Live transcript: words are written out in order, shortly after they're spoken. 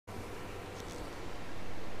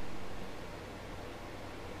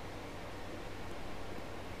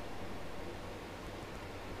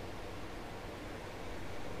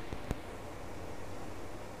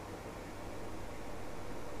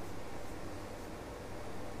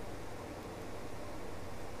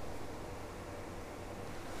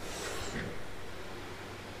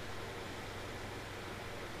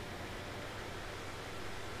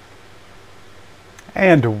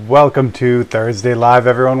And welcome to Thursday Live,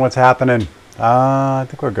 everyone. What's happening? I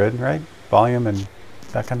think we're good, right? Volume and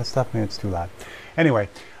that kind of stuff. Maybe it's too loud. Anyway,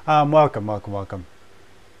 welcome.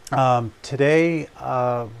 Today,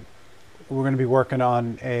 we're going to be working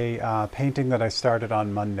on a painting that I started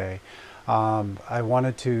on Monday. I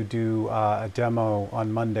wanted to do a demo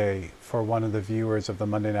on Monday for one of the viewers of the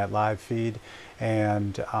Monday Night Live feed,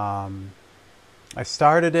 and I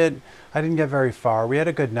started it. I didn't get very far. We had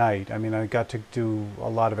a good night. I mean, I got to do a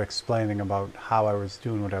lot of explaining about how I was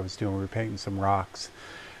doing what I was doing. We were painting some rocks,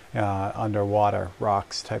 underwater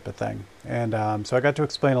rocks type of thing. And so I got to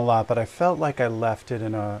explain a lot, but I felt like I left it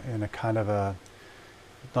in a kind of a,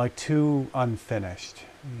 like, too unfinished.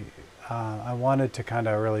 I wanted to kind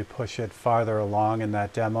of really push it farther along in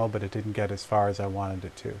that demo, but it didn't get as far as I wanted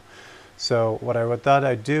it to. So what I thought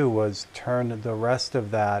I'd do was turn the rest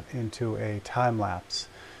of that into a time lapse.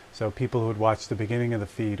 So people who would watch the beginning of the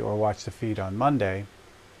feed or watch the feed on Monday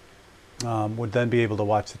would then be able to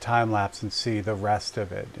watch the time lapse and see the rest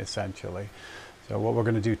of it, essentially. So what we're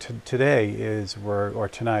going to do today is, or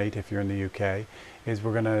tonight if you're in the UK, is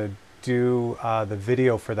we're going to do the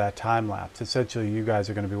video for that time lapse. Essentially, you guys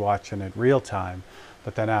are going to be watching it real time,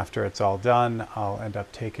 but then after it's all done, I'll end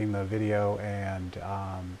up taking the video and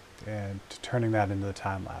turning that into the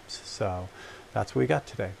time lapse. So that's what we got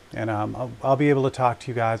today. And I'll be able to talk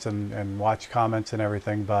to you guys and watch comments and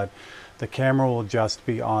everything, but the camera will just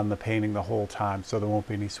be on the painting the whole time, so there won't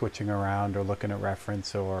be any switching around or looking at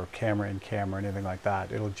reference or camera in camera, anything like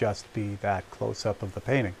that. It'll just be that close-up of the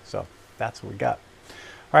painting. So that's what we got.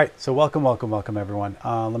 All right, so welcome everyone.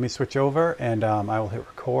 Let me switch over and I will hit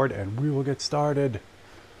record and we will get started.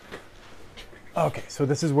 Okay, so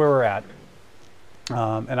this is where we're at.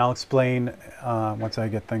 And I'll explain once I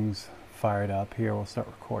get things fired up here. We'll start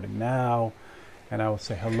recording now, and I will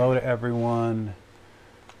say hello to everyone.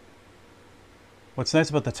 What's nice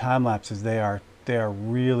about the time lapse is they are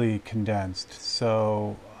really condensed.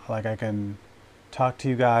 So like I can talk to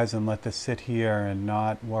you guys and let this sit here and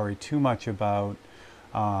not worry too much about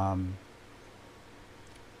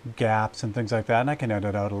gaps and things like that. And I can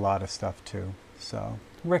edit out a lot of stuff too. So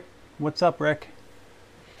Rick, what's up, Rick?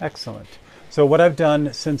 Excellent. So what I've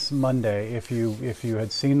done since Monday, if you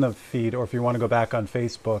had seen the feed, or if you want to go back on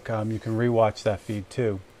Facebook, you can rewatch that feed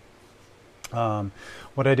too.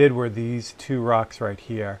 What I did were these two rocks right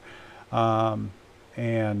here, and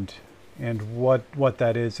what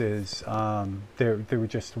that is they were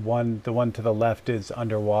just one. The one to the left is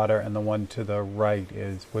underwater, and the one to the right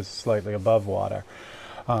was slightly above water.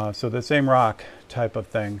 So the same rock type of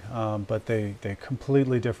thing, but they're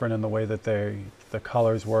completely different in the way that the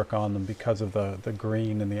colors work on them because of the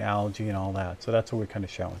green and the algae and all that. So that's what we're kind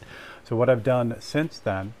of showing. So what I've done since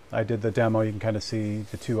then, I did the demo. You can kind of see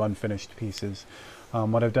the two unfinished pieces.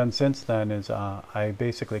 What I've done since then is I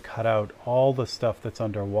basically cut out all the stuff that's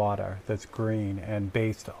underwater, that's green, and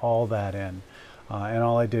based all that in. And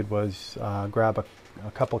all I did was grab a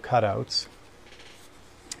couple cutouts.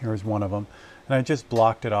 Here's one of them. And I just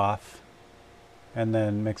blocked it off and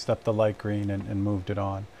then mixed up the light green and moved it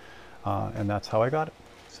on. And that's how I got it.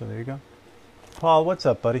 So there you go. Paul, what's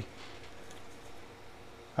up, buddy?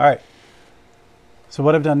 All right. So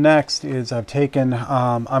what I've done next is I've taken,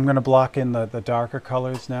 I'm going to block in the darker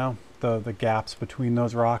colors now, the gaps between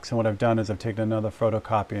those rocks. And what I've done is I've taken another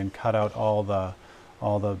photocopy and cut out all the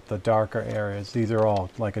darker areas. These are all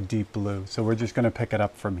like a deep blue. So we're just going to pick it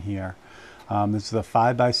up from here. This is a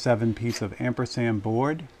 5x7 piece of ampersand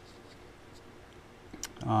board,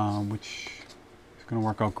 which is going to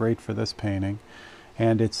work out great for this painting.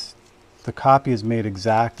 And the copy is made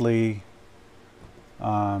exactly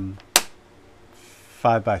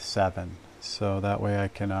 5x7, so that way I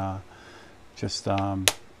can just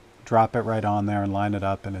drop it right on there and line it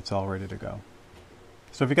up, and it's all ready to go.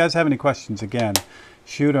 So if you guys have any questions, again,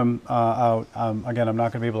 shoot them out. Again, I'm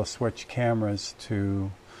not going to be able to switch cameras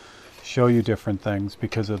to show you different things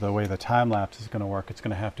because of the way the time lapse is going to work. It's going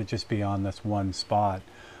to have to just be on this one spot.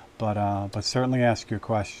 But certainly ask your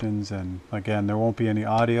questions, and again, there won't be any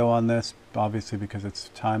audio on this, obviously, because it's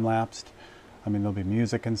time lapsed. I mean, there'll be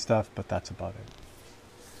music and stuff, but that's about it.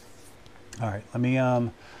 All right, let me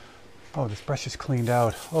oh, this brush is cleaned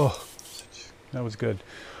out. Oh, that was good.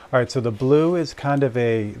 All right, so the blue is kind of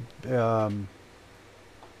a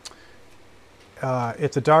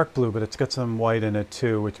it's a dark blue, but it's got some white in it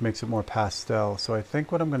too, which makes it more pastel. So I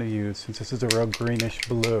think what I'm going to use, since this is a real greenish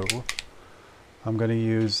blue, I'm going to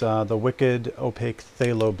use the Wicked Opaque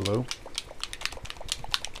Phthalo Blue.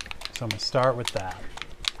 So I'm going to start with that.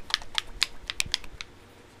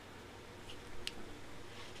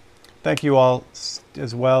 thank you all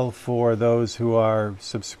as well for those who are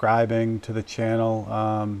subscribing to the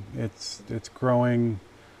channel. It's growing.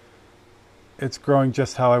 It's growing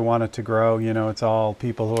just how I want it to grow. You know, it's all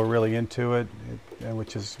people who are really into it,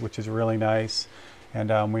 which is really nice.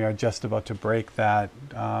 And we are just about to break that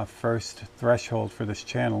first threshold for this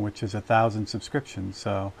channel, which is 1,000 subscriptions.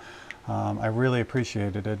 So I really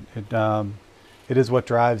appreciate it. It is what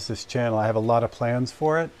drives this channel. I have a lot of plans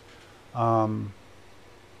for it,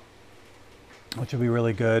 which will be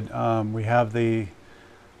really good. We have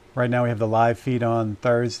right now we have the live feed on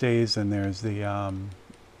Thursdays, and there's the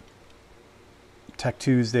Tech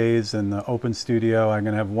Tuesdays and the Open Studio. I'm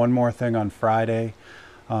going to have one more thing on Friday,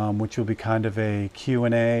 which will be kind of a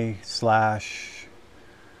Q&A slash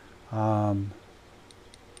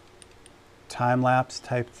time-lapse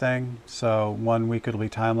type thing. So one week it'll be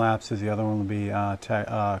time-lapses, the other one will be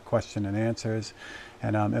question and answers.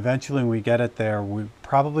 And eventually when we get it there, we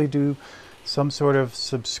probably do some sort of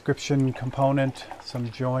subscription component,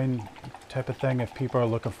 some join type of thing if people are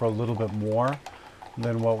looking for a little bit more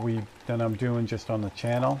than I'm doing just on the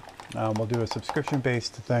channel. We'll do a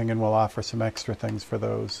subscription-based thing, and we'll offer some extra things for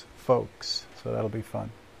those folks. So that'll be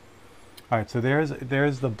fun. All right, so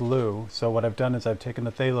there's the blue. So what I've done is I've taken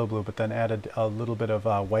the phthalo blue, but then added a little bit of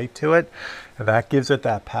white to it. And that gives it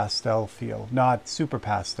that pastel feel. Not super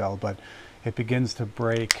pastel, but it begins to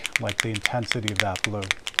break like the intensity of that blue.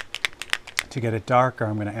 To get it darker,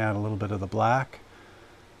 I'm going to add a little bit of the black.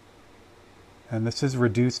 And this is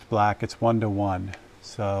reduced black. It's 1:1.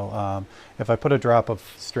 So if I put a drop of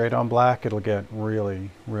straight on black, it'll get really,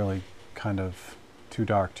 really kind of too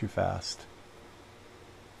dark too fast.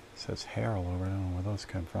 It says hair all over. I don't know where those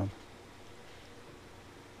come from.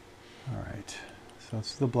 All right. So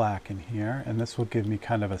it's the black in here. And this will give me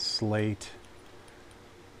kind of a slate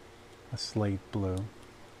blue,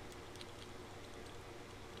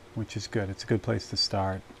 which is good. It's a good place to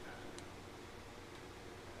start.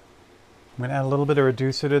 I'm going to add a little bit of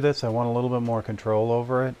reducer to this. I want a little bit more control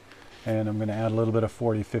over it. And I'm going to add a little bit of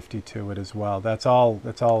 40-50 to it as well. That's all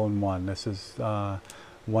in one. This is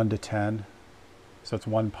 1 to 10. So it's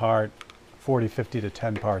 1 part 40-50 to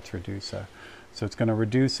 10 parts reducer. So it's going to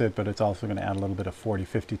reduce it, but it's also going to add a little bit of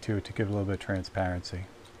 40-50 to it to give a little bit of transparency.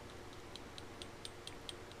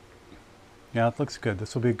 Yeah, it looks good.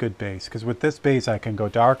 This will be a good base, because with this base I can go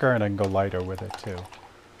darker and I can go lighter with it too.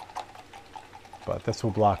 But this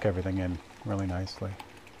will block everything in really nicely.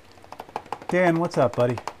 Dan, what's up,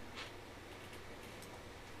 buddy?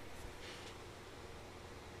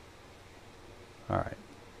 All right.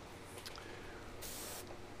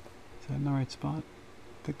 Is that in the right spot?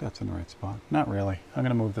 I think that's in the right spot. Not really. I'm going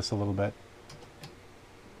to move this a little bit.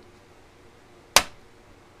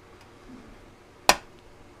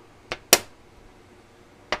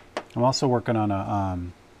 I'm also working on a,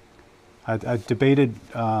 I debated,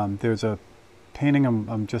 there's a painting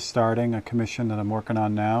I'm just starting, a commission that I'm working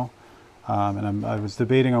on now. And I was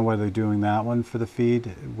debating on whether doing that one for the feed,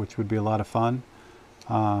 which would be a lot of fun.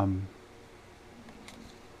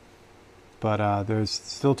 But there's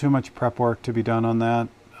still too much prep work to be done on that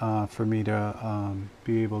for me to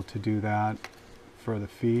be able to do that for the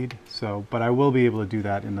feed. So, but I will be able to do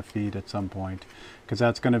that in the feed at some point, because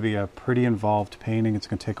that's going to be a pretty involved painting. It's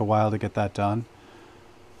going to take a while to get that done.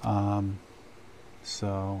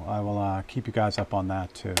 So I will keep you guys up on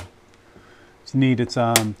that too. It's neat. It's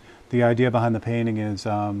the idea behind the painting is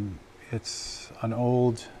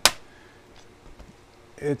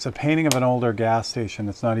it's a painting of an older gas station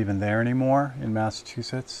that's not even there anymore in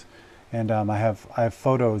Massachusetts. And I have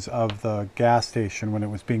photos of the gas station when it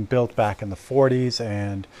was being built back in the 40s,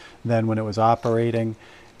 and then when it was operating.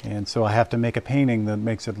 And so I have to make a painting that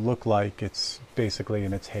makes it look like it's basically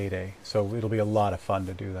in its heyday. So it'll be a lot of fun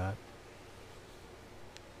to do that.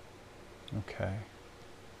 Okay.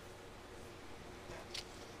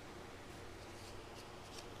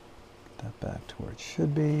 Get that back to where it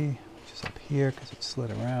should be, which is up here because it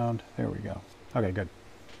slid around. There we go. Okay, good.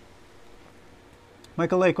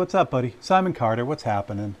 Michael Lake, what's up, buddy? Simon Carter, what's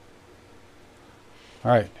happening?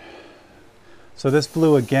 All right. So this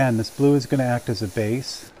blue, again, this blue is going to act as a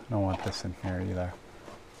base. I don't want this in here either.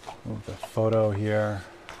 Move the photo here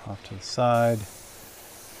off to the side.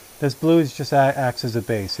 This blue is just acts as a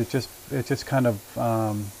base. It just kind of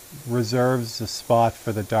reserves the spot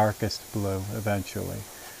for the darkest blue eventually.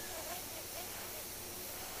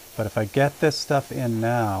 But if I get this stuff in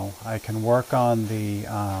now, I can work on the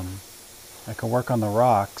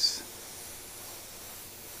rocks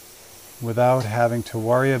without having to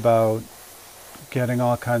worry about getting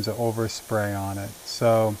all kinds of overspray on it.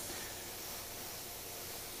 So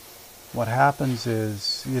what happens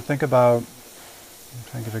is, you think about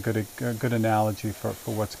I'm trying to get a good analogy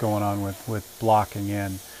for what's going on with blocking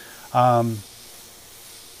in.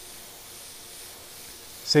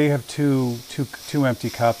 Say you have two empty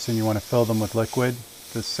cups and you want to fill them with liquid,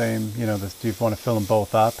 the same, you want to fill them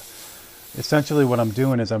both up. Essentially what I'm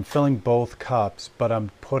doing is I'm filling both cups, but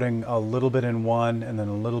I'm putting a little bit in one and then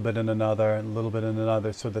a little bit in another and a little bit in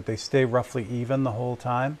another so that they stay roughly even the whole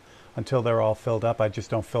time until they're all filled up. I just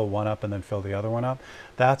don't fill one up and then fill the other one up.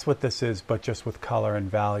 That's what this is, but just with color and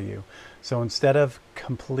value. So instead of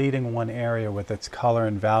completing one area with its color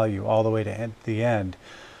and value all the way to the end,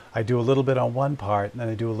 I do a little bit on one part and then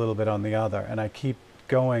I do a little bit on the other, and I keep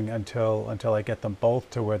going until I get them both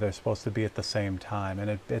to where they're supposed to be at the same time.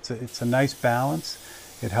 And it's a nice balance.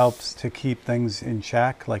 It helps to keep things in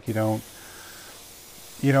check, like one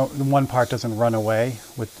part doesn't run away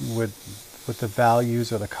with the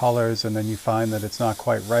values or the colors, and then you find that it's not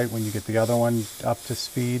quite right when you get the other one up to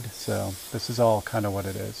speed. So this is all kind of what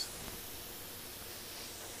it is.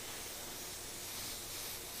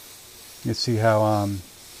 You see how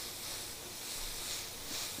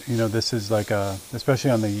this is like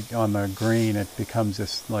especially on the green, it becomes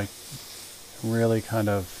this like really kind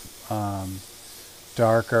of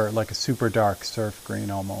darker, like a super dark surf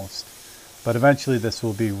green almost. But eventually this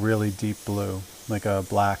will be really deep blue, like a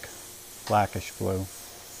blackish blue.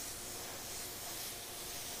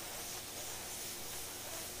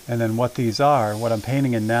 And then what I'm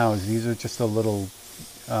painting in now is these are just the little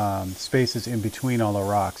spaces in between all the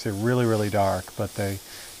rocks. They're really, really dark, but they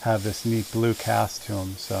have this neat blue cast to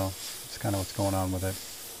them, so it's kind of what's going on with it.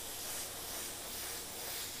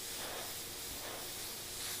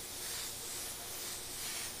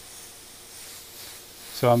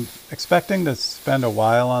 So I'm expecting to spend a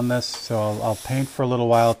while on this, so I'll paint for a little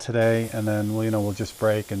while today, and then we'll just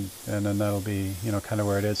break, and then that'll be kind of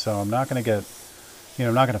where it is. So I'm not going to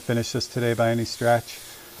I'm not going to finish this today by any stretch,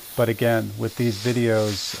 but again, with these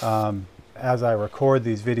videos, as I record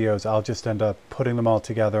these videos, I'll just end up putting them all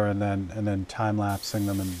together and then time-lapsing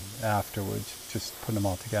them, and afterwards just putting them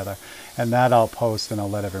all together. And that I'll post and I'll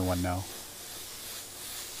let everyone know.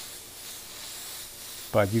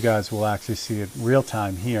 But you guys will actually see it real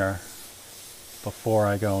time here before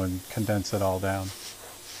I go and condense it all down.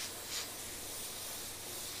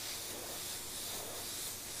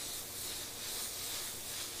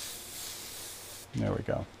 There we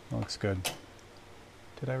go. Looks good.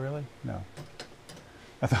 Did I really? No.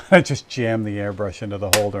 I thought I just jammed the airbrush into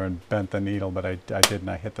the holder and bent the needle, but I didn't.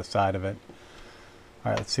 I hit the side of it.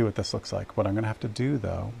 All right, let's see what this looks like. What I'm going to have to do,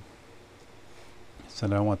 though, is I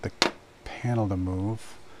don't want the panel to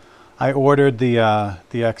move. I ordered the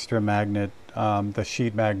extra magnet, the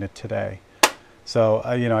sheet magnet today. So,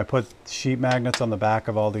 I put sheet magnets on the back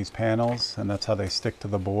of all these panels, and that's how they stick to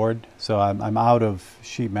the board. So I'm out of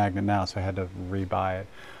sheet magnet now, so I had to rebuy it.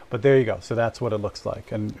 But there you go. So that's what it looks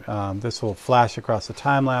like. And this will flash across the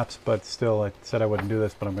time lapse, but still, I said I wouldn't do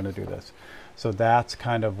this, but I'm going to do this. So that's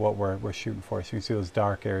kind of what we're shooting for. So you can see those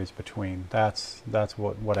dark areas between. That's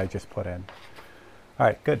what I just put in. All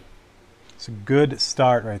right, good. It's a good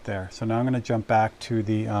start right there. So now I'm going to jump back to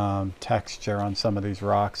the texture on some of these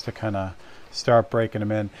rocks to kind of start breaking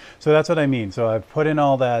them in. So that's what I mean. So I've put in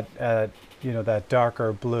all that, that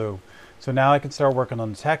darker blue. So now I can start working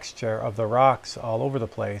on the texture of the rocks all over the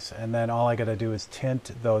place, and then all I got to do is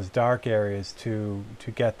tint those dark areas to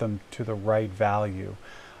get them to the right value.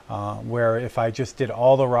 Where if I just did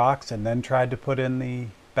all the rocks and then tried to put in the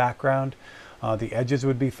background, the edges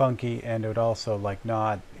would be funky, and it would also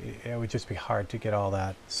it would just be hard to get all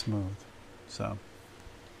that smooth. So,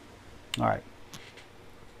 all right.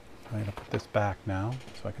 I'm going to put this back now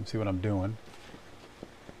so I can see what I'm doing.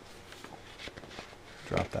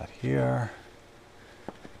 Drop that here.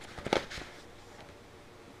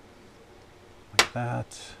 Like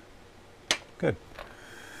that. Good.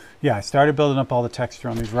 Yeah, I started building up all the texture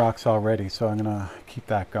on these rocks already, so I'm going to keep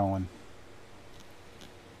that going.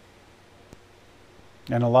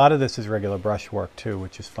 And a lot of this is regular brush work too,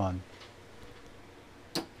 which is fun.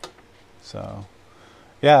 So,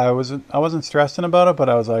 yeah, I wasn't stressing about it, but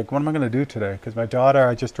I was like, what am I going to do today? Because my daughter,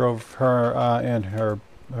 I just drove her and her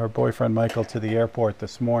boyfriend Michael to the airport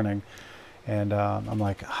this morning, and I'm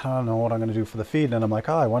like, I don't know what I'm going to do for the feed. And I'm like,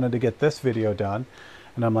 oh, I wanted to get this video done,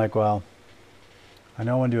 and I'm like, well, I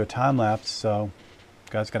know I want to do a time lapse, so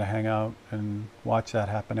you guys got to hang out and watch that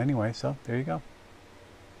happen anyway. So there you go.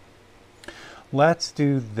 Let's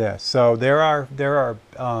do this. So there are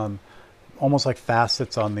almost like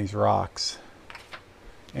facets on these rocks,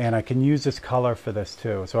 and I can use this color for this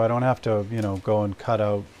too. So I don't have to, go and cut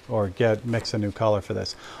out or mix a new color for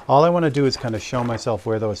this. All I want to do is kind of show myself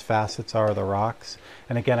where those facets are of the rocks.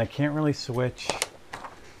 And again, I can't really switch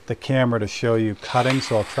the camera to show you cutting,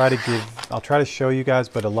 so I'll try to show you guys,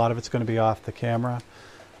 but a lot of it's going to be off the camera.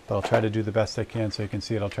 But I'll try to do the best I can so you can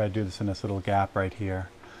see it. I'll try to do this in this little gap right here.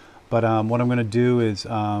 But what I'm going to do is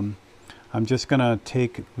I'm just going to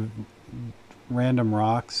take random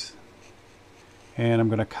rocks, and I'm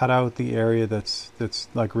going to cut out the area that's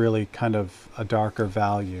like really kind of a darker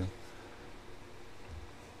value.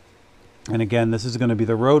 And again, this is going to be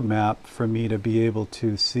the roadmap for me to be able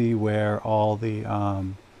to see where all the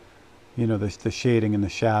you know, the shading and the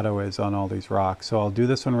shadow is on all these rocks. So I'll do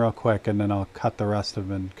this one real quick, and then I'll cut the rest of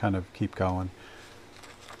them and kind of keep going.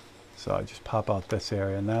 So I just pop out this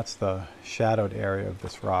area, and that's the shadowed area of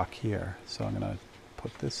this rock here. So I'm going to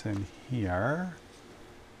put this in here.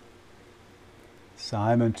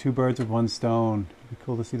 Simon, 2 birds with 1 stone. It'd be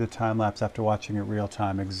cool to see the time lapse after watching it real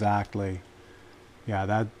time. Exactly.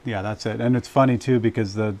 Yeah, that's it. And it's funny too,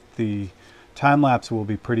 because the time lapse will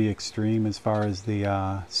be pretty extreme as far as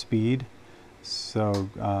the speed. So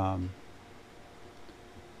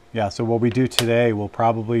yeah, so what we do today will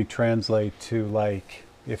probably translate to, like,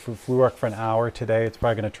 if we work for an hour today, it's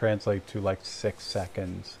probably going to translate to like 6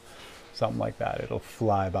 seconds, something like that. It'll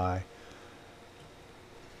fly by.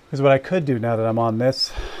 Because what I could do now that I'm on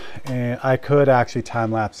this, and I could actually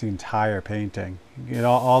time lapse the entire painting. You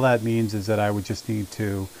know, all that means is that I would just need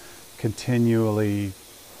to continually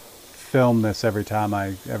film this every time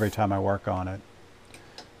I work on it,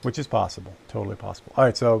 which is possible, totally possible. All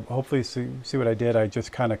right, so hopefully see what I did. I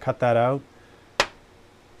just kind of cut that out,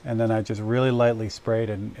 and then I just really lightly sprayed,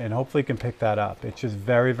 and hopefully you can pick that up. It's just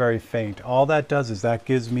very, very faint. All that does is that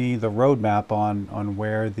gives me the roadmap on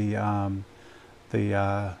where the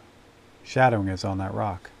shadowing is on that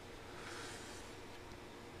rock.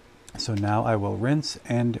 So now I will rinse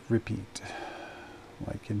and repeat,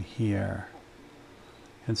 like in here.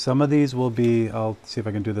 And some of these will be, I'll see if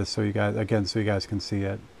I can do this so you guys, again, so you guys can see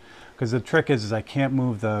it. Because the trick is I can't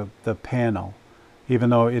move the panel.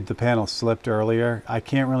 Even though the panel slipped earlier, I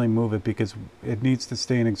can't really move it because it needs to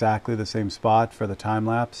stay in exactly the same spot for the time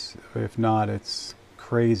lapse. If not, it's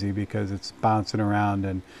crazy because it's bouncing around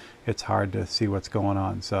and it's hard to see what's going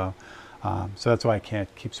on. So, so that's why I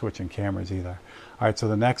can't keep switching cameras either. All right, so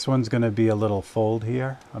the next one's going to be a little fold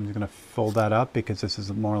here. I'm just going to fold that up because this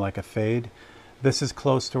is more like a fade. This is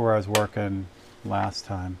close to where I was working last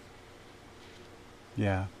time.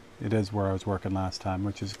 Yeah, it is where I was working last time,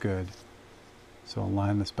 which is good. So I'll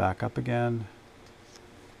line this back up again.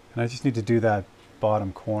 And I just need to do that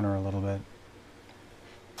bottom corner a little bit.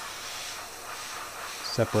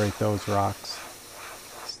 Separate those rocks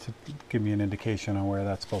just to give me an indication on where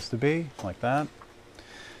that's supposed to be, like that.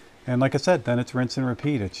 And like I said, then it's rinse and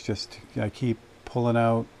repeat. It's just, I keep pulling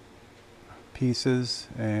out pieces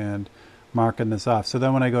and marking this off. So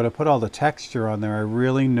then when I go to put all the texture on there, I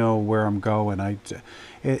really know where I'm going.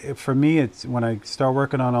 For me, it's when I start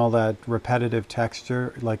working on all that repetitive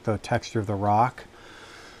texture, like the texture of the rock,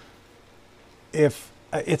 if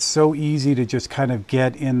it's so easy to just kind of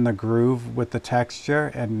get in the groove with the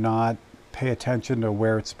texture and not pay attention to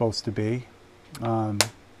where it's supposed to be.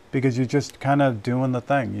 Because you're just kind of doing the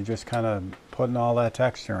thing. You're just kind of putting all that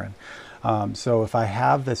texture in. So if I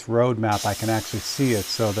have this roadmap, I can actually see it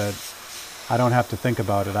so that I don't have to think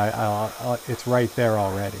about it. It's right there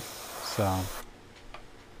already. So.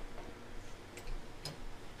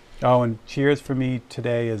 Oh, and cheers for me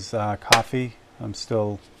today is coffee. I'm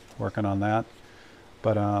still working on that.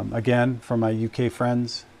 But again, for my UK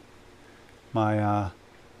friends, my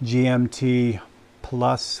GMT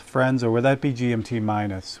plus friends, or would that be GMT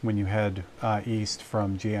minus when you head east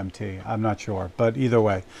from GMT? I'm not sure, but either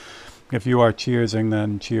way, if you are cheersing,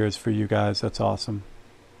 then cheers for you guys. That's awesome.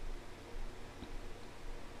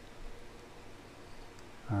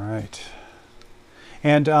 All right,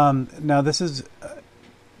 and now this is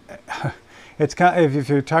it's kind of, if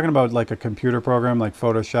you're talking about like a computer program like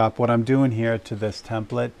Photoshop, what I'm doing here to this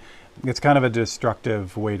template, it's kind of a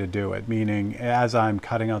destructive way to do it, meaning as I'm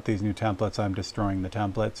cutting out these new templates, I'm destroying the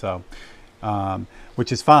template, so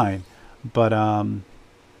which is fine, but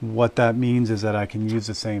what that means is that I can use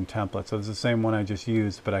the same template. So it's the same one I just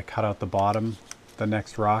used, but I cut out the bottom, the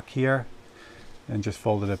next rock here, and just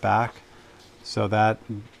folded it back. So that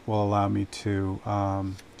will allow me to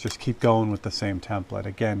just keep going with the same template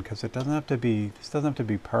again, because it doesn't have to be, this doesn't have to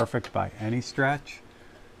be perfect by any stretch.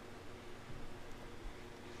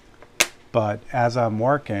 But as I'm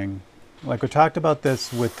working, like we talked about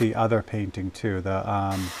this with the other painting too,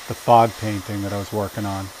 the fog painting that I was working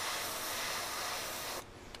on.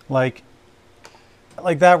 Like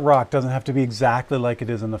that rock doesn't have to be exactly like it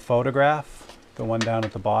is in the photograph, the one down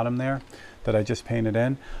at the bottom there that I just painted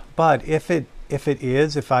in. But if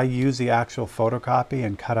if I use the actual photocopy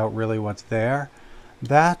and cut out really what's there,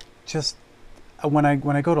 that just, when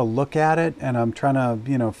I go to look at it and I'm trying to,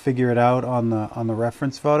 you know, figure it out on the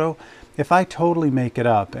reference photo, if I totally make it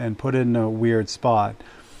up and put it in a weird spot,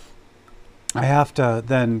 I have to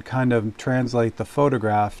then kind of translate the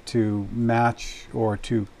photograph to match or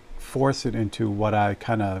to force it into what I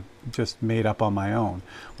kind of just made up on my own,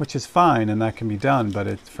 which is fine and that can be done,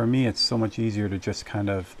 but for me it's so much easier to just kind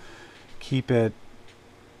of keep it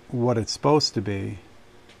what it's supposed to be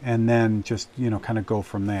and then just, you know, kind of go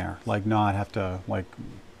from there, like not have to like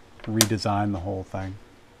redesign the whole thing.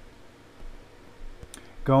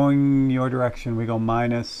 Going your direction, we go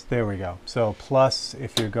minus, there we go. So plus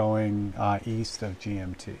if you're going east of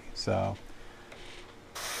GMT. So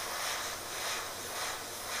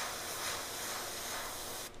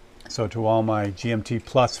to all my GMT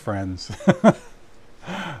plus friends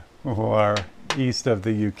who are east of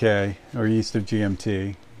the UK or east of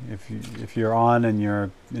GMT, if you're on and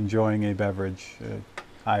you're enjoying a beverage,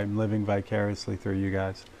 I'm living vicariously through you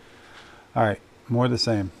guys. All right, more of the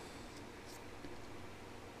same.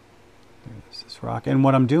 There's this rock, and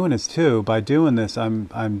what I'm doing is too, by doing this, I'm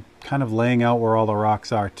kind of laying out where all the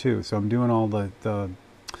rocks are too. So I'm doing all the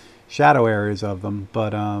shadow areas of them,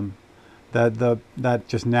 but that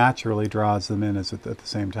just naturally draws them in at the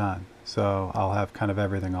same time. So I'll have kind of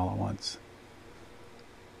everything all at once.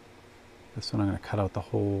 This one I'm going to cut out the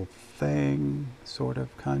whole thing, sort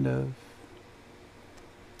of, kind of.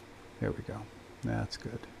 There we go. That's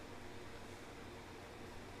good.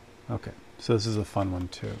 Okay, so this is a fun one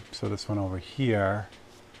too. So this one over here,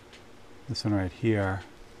 this one right here,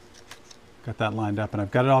 got that lined up, and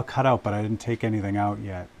I've got it all cut out, but I didn't take anything out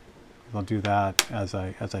yet. I'll do that as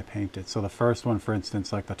I paint it. So the first one, for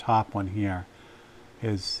instance, like the top one here,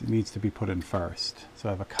 needs to be put in first. So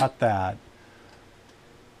I've cut that.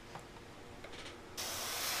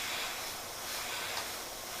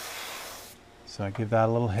 So I give that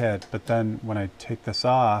a little hit, but then when I take this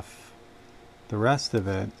off, the rest of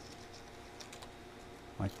it,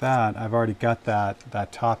 like that, I've already got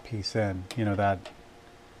that top piece in, you know, that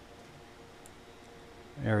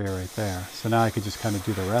area right there. So now I could just kind of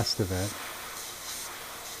do the rest of it.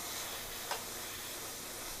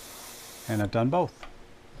 And I've done both.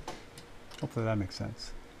 Hopefully that makes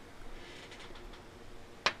sense.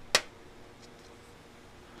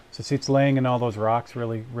 So see, it's laying in all those rocks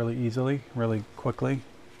really, really easily, really quickly.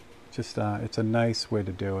 Just, it's a nice way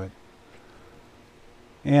to do it.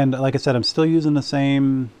 And like I said, I'm still using the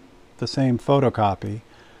same photocopy.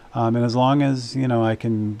 And as long as, you know, I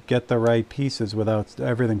can get the right pieces without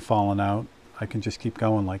everything falling out, I can just keep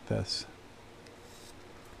going like this.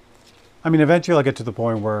 I mean, eventually I'll get to the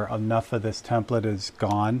point where enough of this template is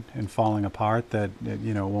gone and falling apart that it,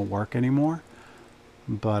 you know, won't work anymore.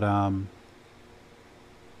 But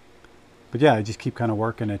yeah, I just keep kind of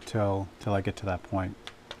working it till I get to that point.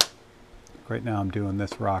 Right now I'm doing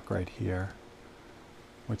this rock right here,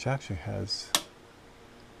 which actually it's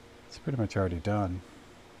pretty much already done.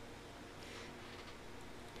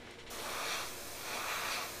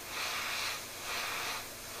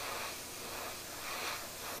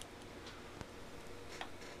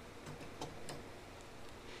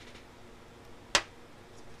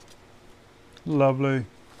 Lovely.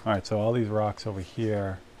 All right, so all these rocks over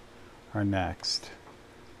here are next.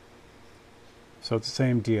 So it's the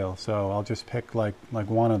same deal. So I'll just pick like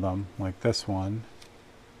one of them, like this one.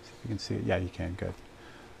 See if you can see it. Yeah, you can. Good.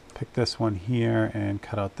 Pick this one here and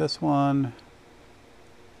cut out this one.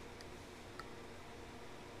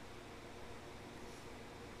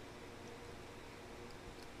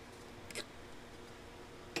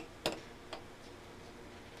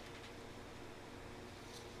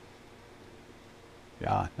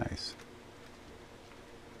 Yeah, nice.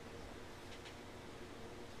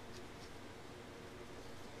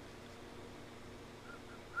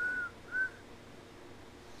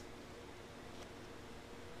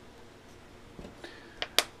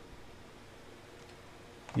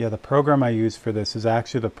 Yeah, the program I use for this is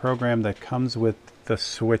actually the program that comes with the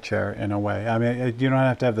switcher in a way. I mean, you don't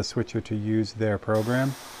have to have the switcher to use their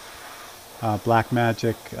program.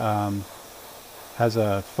 Blackmagic has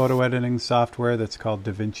a photo editing software that's called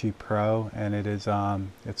DaVinci Pro, and it's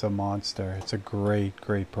a monster. It's a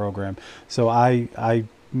great program. So I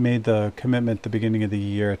made the commitment at the beginning of the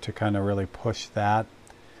year to kind of really push that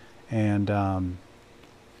and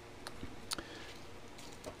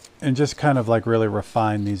just kind of like really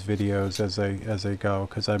refine these videos as they go,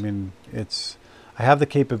 because I mean I have the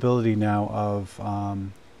capability now of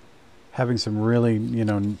having some really, you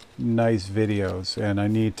know, nice videos, and I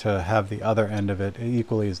need to have the other end of it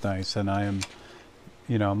equally as nice. And I am,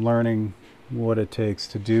 you know, I'm learning what it takes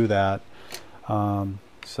to do that.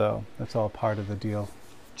 So that's all part of the deal.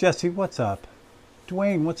 Jesse, what's up?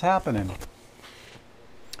 Dwayne, what's happening?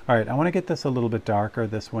 All right, I want to get this a little bit darker,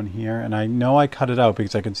 this one here. And I know I cut it out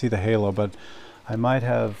because I can see the halo, but I might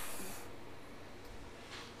have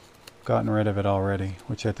gotten rid of it already,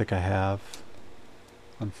 which I think I have,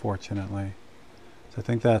 unfortunately. So I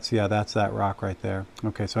think that's, yeah, that's that rock right there.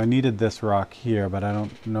 Okay, so I needed this rock here, but I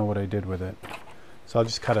don't know what I did with it. So I'll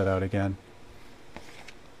just cut it out again.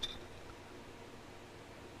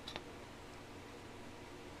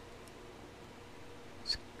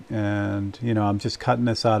 And, you know, I'm just cutting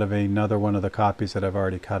this out of another one of the copies that I've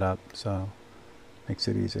already cut up, so makes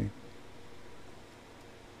it easy.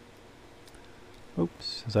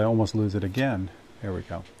 Oops, as I almost lose it again. There we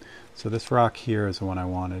go. So this rock here is the one I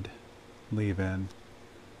wanted. Leave in.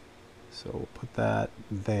 So we'll put that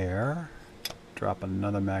there. Drop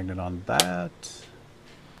another magnet on that.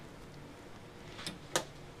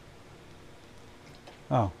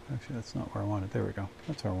 Oh, actually that's not where I want it. There we go.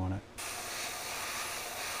 That's where I want it.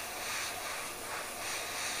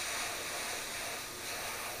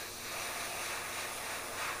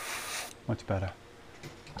 Much better.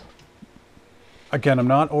 Again, I'm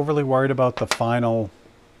not overly worried about the final,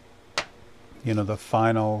 you know, the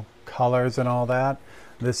final colors and all that.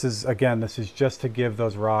 This is, again, this is just to give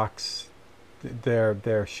those rocks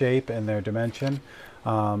their shape and their dimension.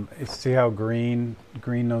 See how green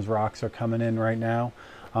those rocks are coming in right now.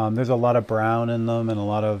 There's a lot of brown in them and a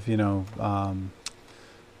lot of, you know,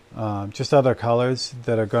 just other colors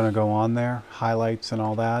that are going to go on there, highlights and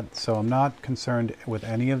all that. So I'm not concerned with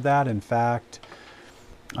any of that. In fact,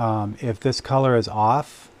 if this color is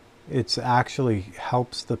off, it's actually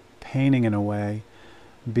helps the painting in a way,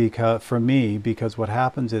 because for me, because what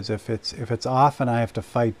happens is if it's off and I have to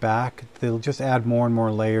fight back, they'll just add more and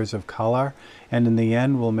more layers of color, and in the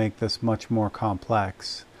end will make this much more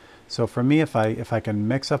complex. So for me, if I can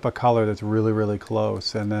mix up a color that's really, really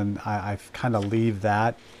close, and then I kind of leave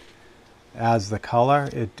that as the color,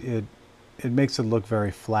 it makes it look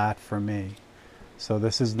very flat for me. So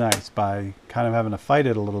this is nice. By kind of having to fight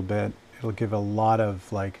it a little bit, it'll give a lot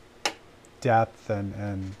of like depth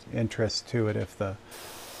and interest to it if the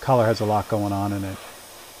color has a lot going on in it.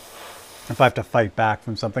 If I have to fight back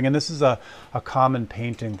from something, and this is a common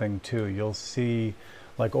painting thing too. You'll see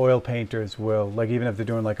like oil painters will, like even if they're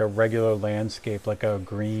doing like a regular landscape, like a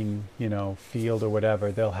green, you know, field or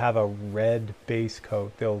whatever, they'll have a red base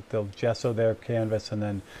coat. They'll gesso their canvas and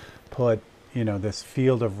then put, you know, this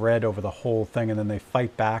field of red over the whole thing, and then they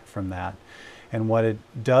fight back from that. And what it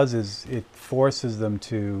does is it forces them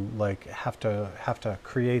to like have to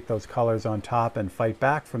create those colors on top and fight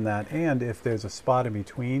back from that. And if there's a spot in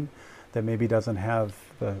between that maybe doesn't have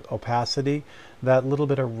the opacity, that little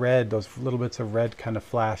bit of red, those little bits of red kind of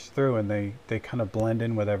flash through, and they kind of blend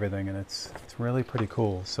in with everything, and it's really pretty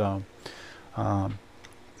cool. So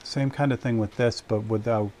same kind of thing with this, but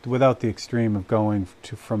without the extreme of going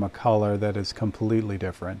from a color that is completely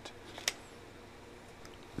different.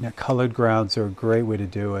 Yeah, colored grounds are a great way to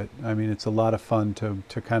do it. I mean, it's a lot of fun to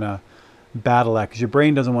kind of battle that, because your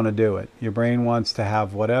brain doesn't want to do it. Your brain wants to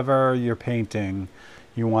have whatever you're painting,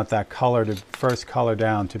 you want that color to, first color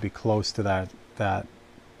down, to be close to that,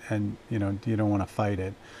 and you know, you don't want to fight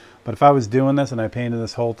it. But if I was doing this and I painted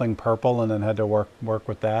this whole thing purple and then had to work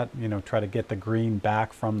with that, you know, try to get the green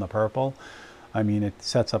back from the purple, I mean, it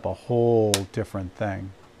sets up a whole different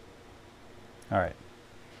thing. All right.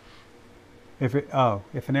 If an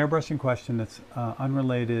airbrushing question that's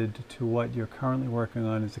unrelated to what you're currently working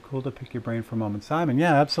on, is it cool to pick your brain for a moment? Simon,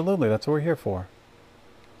 yeah, absolutely. That's what we're here for.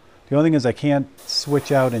 The only thing is I can't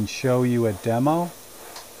switch out and show you a demo,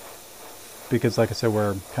 because like I said,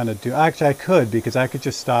 we're kind of actually I could, because I could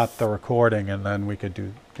just stop the recording and then we could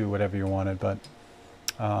do whatever you wanted. But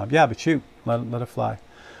yeah, but shoot, let it fly.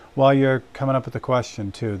 While you're coming up with the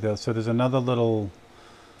question too, so there's another little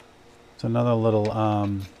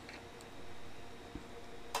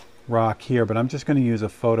rock here, but I'm just going to use a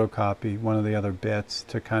photocopy, one of the other bits,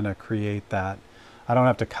 to kind of create that. I don't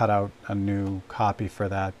have to cut out a new copy for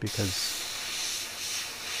that, because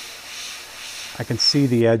I can see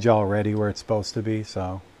the edge already where it's supposed to be,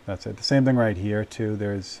 so that's it. The same thing right here too.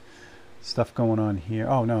 There's stuff going on here.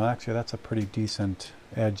 Oh no, actually that's a pretty decent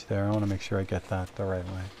edge there. I want to make sure I get that the right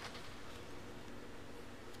way.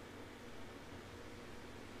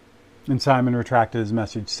 And Simon retracted his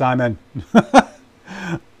message. Simon,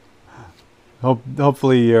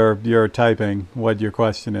 hopefully you're typing what your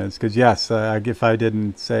question is, because yes, if I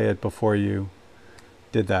didn't say it before you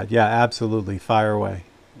did that, yeah, absolutely, fire away.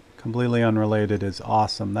 completely unrelated is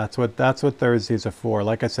awesome. That's what Thursdays are for.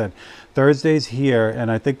 Like I said, Thursdays here,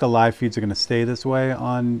 and I think the live feeds are going to stay this way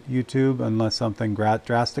on YouTube unless something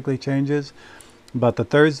drastically changes. But the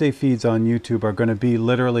Thursday feeds on YouTube are going to be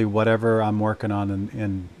literally whatever I'm working on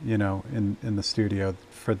in the studio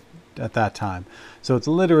for at that time. So it's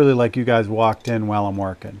literally like you guys walked in while I'm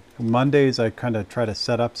working. Mondays I kind of try to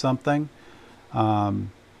set up something.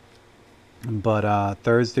 But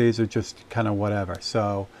Thursdays are just kind of whatever.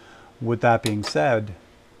 So with that being said,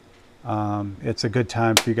 it's a good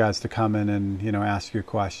time for you guys to come in and ask your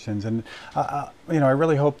questions. And I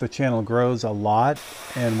really hope the channel grows a lot.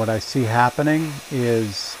 And what I see happening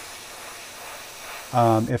is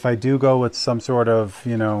if I do go with some sort of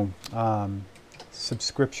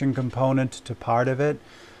subscription component to part of it,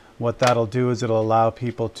 what that'll do is it'll allow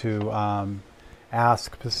people to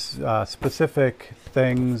ask specific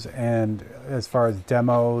things, and as far as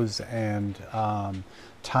demos and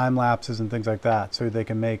time lapses and things like that, so they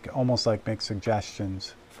can make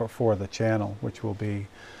suggestions for the channel, which will be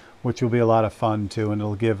a lot of fun too, and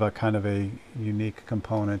it'll give a kind of a unique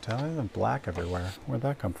component. I have black everywhere. Where'd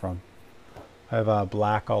that come from? I have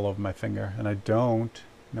black all over my finger, and I don't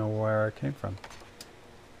know where it came from.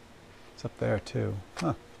 It's up there too.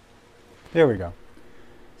 Huh. There we go.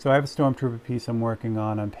 So I have a Stormtrooper piece I'm working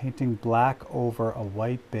on. I'm painting black over a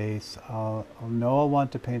white base. I'll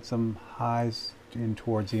want to paint some highs in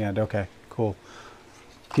towards the end. Okay, cool.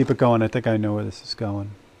 Keep it going. I think I know where this is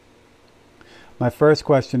going. My first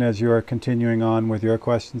question, as you're continuing on with your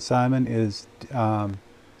question, Simon, is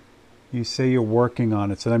you say you're working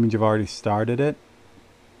on it, so that means you've already started it.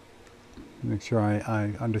 Make sure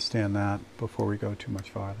I understand that before we go too much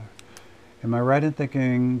farther. Am I right in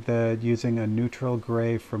thinking that using a neutral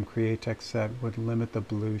gray from Createx set would limit the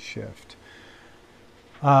blue shift?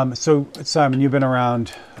 So Simon, you've been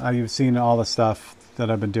around, you've seen all the stuff that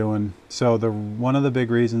I've been doing. So one of the big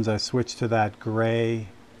reasons I switched to that gray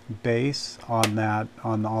base on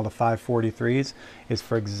all the 543s is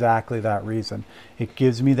for exactly that reason. It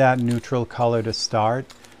gives me that neutral color to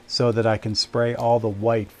start so that I can spray all the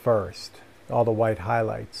white first, all the white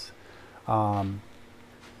highlights.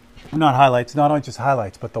 Not highlights, not only just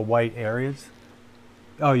highlights, but the white areas.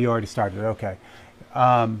 Oh, you already started, okay.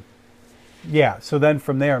 Yeah, so then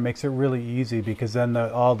from there it makes it really easy, because then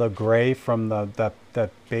all the gray from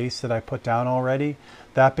that base that I put down already,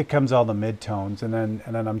 that becomes all the midtones, and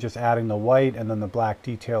then I'm just adding the white and then the black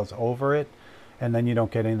details over it, and then you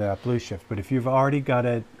don't get any of that blue shift. But if you've already got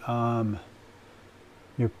it,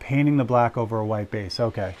 you're painting the black over a white base,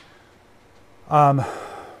 okay.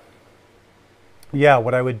 Yeah,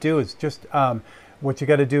 what I would do is just, what you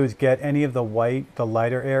got to do is get any of the white, the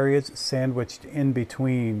lighter areas, sandwiched in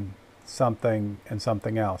between something and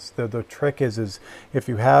something else. The trick is if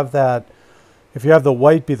you have the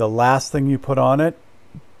white be the last thing you put on it,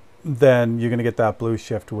 then you're going to get that blue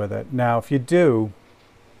shift with it. Now, if you do,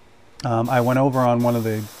 I went over on one of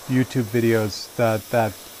the YouTube videos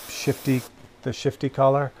the shifty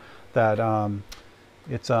color, that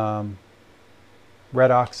it's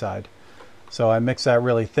red oxide. So I mix that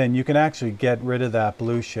really thin. You can actually get rid of that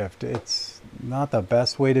blue shift. It's not the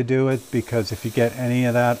best way to do it, because if you get any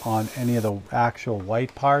of that on any of the actual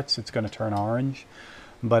white parts, it's going to turn orange.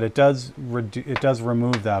 But it does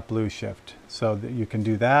remove that blue shift. So that you can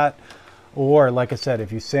do that. Or, like I said,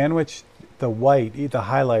 if you sandwich the white, the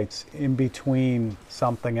highlights in between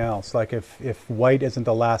something else, like if white isn't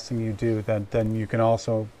the last thing you do, then you can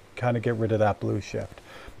also kind of get rid of that blue shift.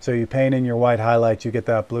 So you paint in your white highlights, you get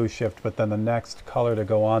that blue shift, but then the next color to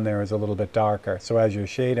go on there is a little bit darker. So as you're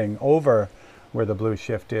shading over where the blue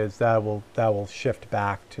shift is, that will shift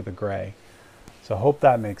back to the gray. So I hope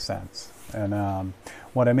that makes sense. And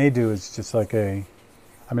what I may do is just like I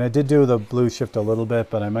did do the blue shift a little bit,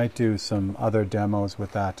 but I might do some other demos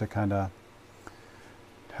with that to kind of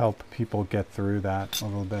help people get through that a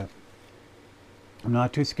little bit. I'm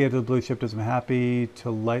not too scared of the blue shift, as I'm happy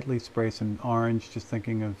to lightly spray some orange, just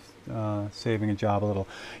thinking of saving a job a little.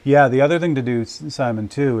 Yeah, the other thing to do, Simon,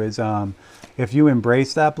 too, is if you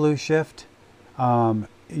embrace that blue shift,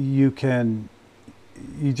 you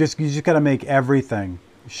just got to make everything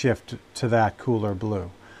shift to that cooler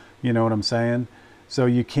blue. You know what I'm saying? So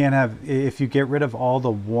you can't have, if you get rid of all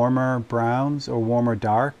the warmer browns or warmer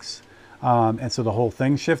darks, and so the whole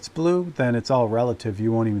thing shifts blue, then it's all relative.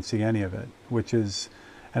 You won't even see any of it, which is,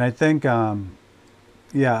 and I think,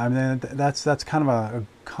 yeah, I mean, that's kind of a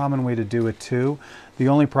common way to do it too. The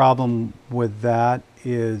only problem with that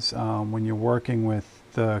is when you're working with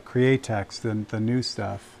the Createx, the new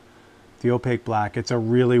stuff, the opaque black, it's a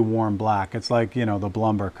really warm black. It's like, the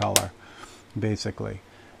Blumber color, basically.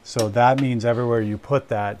 So that means everywhere you put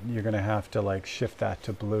that, you're going to have to like shift that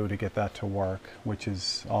to blue to get that to work, which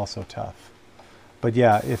is also tough. But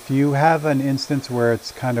yeah, if you have an instance where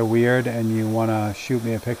it's kind of weird and you want to shoot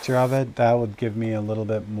me a picture of it, that would give me a little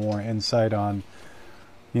bit more insight on,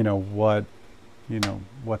 you know,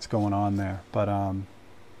 what's going on there. But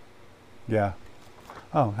yeah.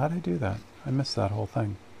 Oh, how did I do that? I missed that whole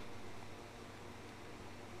thing.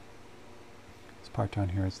 This part down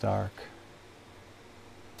here is dark.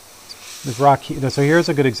 This rock, so here's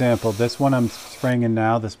a good example. This one I'm spraying in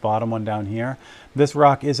now, this bottom one down here. This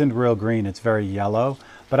rock isn't real green, it's very yellow,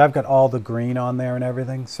 but I've got all the green on there and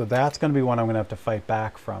everything, so that's going to be one I'm going to have to fight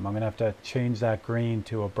back from. I'm going to have to change that green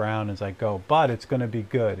to a brown as I go, but it's going to be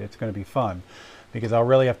good. It's going to be fun because I'll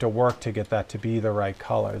really have to work to get that to be the right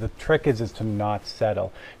color. The trick is to not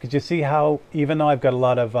settle. Because you see how, even though I've got a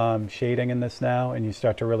lot of shading in this now, and you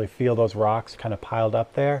start to really feel those rocks kind of piled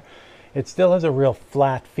up there, it still has a real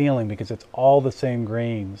flat feeling because it's all the same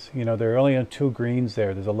greens. You know, there are only two greens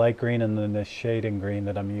there. There's a light green and then this shading green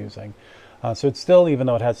that I'm using. So it's still, even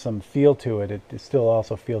though it has some feel to it, it still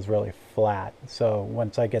also feels really flat. So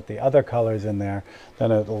once I get the other colors in there,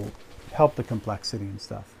 then it'll help the complexity and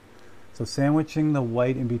stuff. So sandwiching the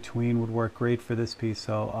white in between would work great for this piece.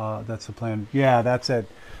 So that's the plan. Yeah, that's it.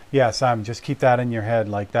 Yeah, Simon, just keep that in your head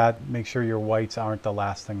like that. Make sure your whites aren't the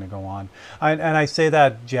last thing to go on. And I say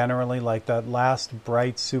that generally, like that last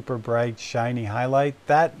bright, super bright, shiny highlight,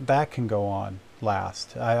 that can go on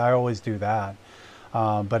last. I always do that.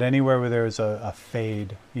 But anywhere where there's a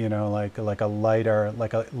fade, you know, like a lighter,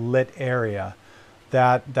 like a lit area,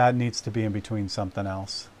 that needs to be in between something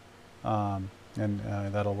else. And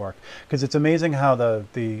that'll work. Because it's amazing how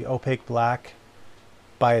the opaque black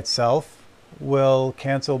by itself will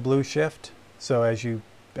cancel blue shift. So as you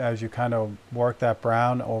kind of work that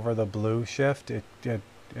brown over the blue shift, it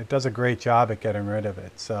does a great job at getting rid of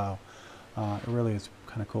it. So it really is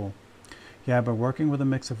kind of cool. Yeah, I've been working with a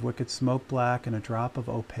mix of wicked smoke black and a drop of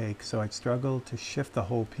opaque, so I'd struggle to shift the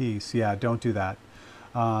whole piece. Yeah, don't do that.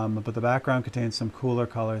 But the background contains some cooler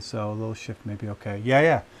colors, so a little shift may be okay.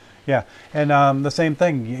 Yeah. And the same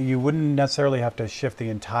thing, you wouldn't necessarily have to shift the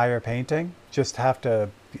entire painting, just have to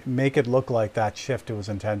make it look like that shift was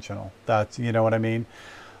intentional. That's, you know what I mean?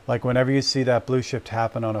 Like whenever you see that blue shift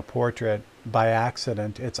happen on a portrait by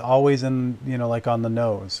accident, it's always in, you know, like on the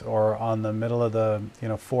nose or on the middle of the, you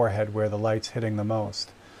know, forehead where the light's hitting the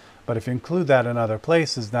most. But if you include that in other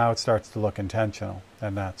places, now it starts to look intentional,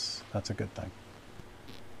 and that's a good thing.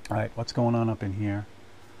 All right, what's going on up in here?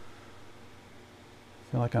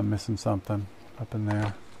 I feel like I'm missing something up in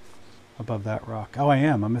there above that rock. Oh, I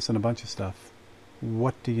am. I'm missing a bunch of stuff.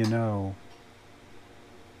 What do you know?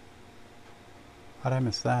 How'd I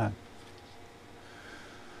miss that?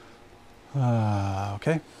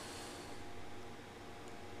 Okay.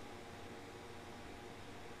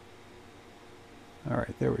 All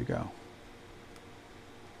right, there we go.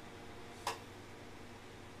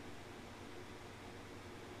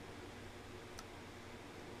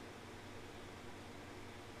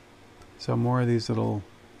 So more of these little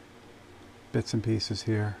bits and pieces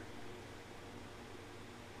here.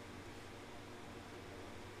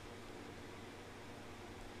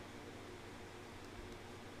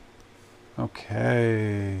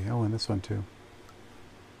 Okay. Oh, and this one too.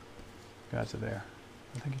 Guys are there.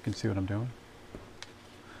 I think you can see what I'm doing.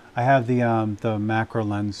 I have the macro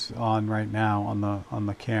lens on right now on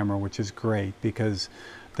the camera, which is great because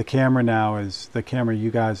the camera now is the camera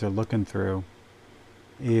you guys are looking through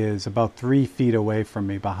is about 3 feet away from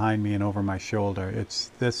me, behind me and over my shoulder.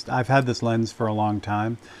 It's this. I've had this lens for a long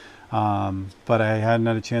time, but I hadn't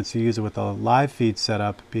had a chance to use it with a live feed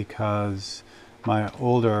setup because my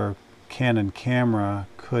older Canon camera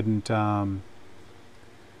couldn't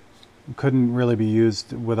really be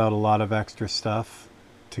used without a lot of extra stuff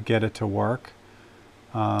to get it to work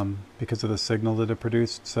because of the signal that it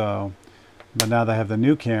produced. So, but now that I have the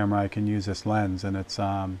new camera, I can use this lens, and it's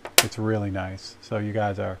really nice. So you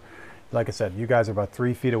guys are, like I said, you guys are about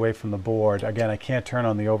 3 feet away from the board. Again, I can't turn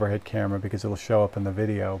on the overhead camera because it'll show up in the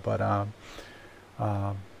video, but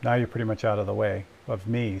now you're pretty much out of the way of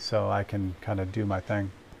me, so I can kind of do my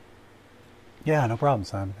thing. Yeah, no problem,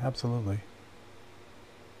 Simon. Absolutely.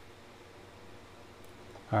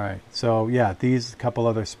 All right, so yeah, these couple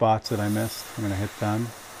other spots that I missed, I'm going to hit them.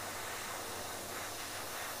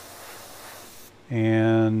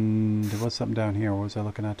 And there was something down here. What was I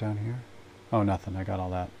looking at down here? Oh, nothing. I got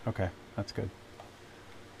all that. Okay, that's good.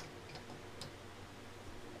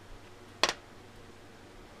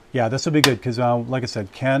 Yeah, this will be good because, like I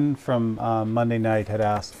said, Ken from Monday night had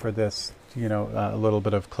asked for this you know, a little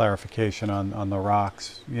bit of clarification on the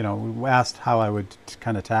rocks. You know, we asked how I would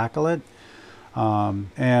kind of tackle it. And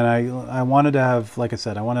I wanted to have, like I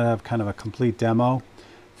said, I wanted to have kind of a complete demo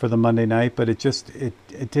for the Monday night, but it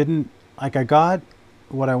didn't, like I got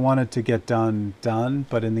what I wanted to get done,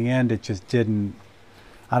 but in the end it just didn't,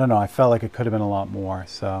 I don't know, I felt like it could have been a lot more.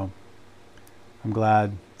 So I'm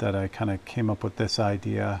glad that I kind of came up with this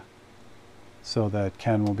idea so that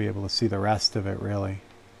Ken will be able to see the rest of it really.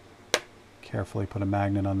 Carefully put a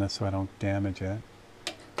magnet on this so I don't damage it.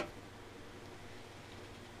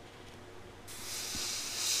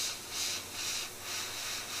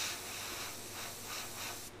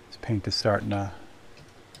 This paint is starting to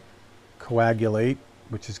coagulate,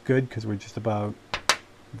 which is good because we're just about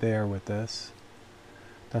there with this.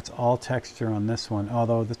 That's all texture on this one,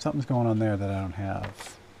 although something's going on there that I don't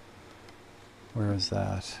have. Where is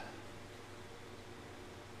that?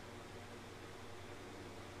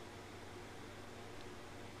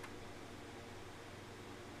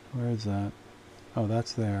 Where is that? Oh,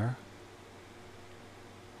 that's there.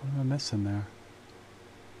 What am I missing there?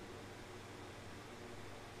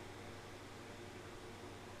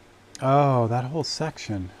 Oh, that whole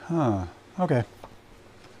section. Huh. Okay.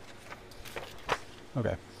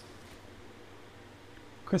 Okay.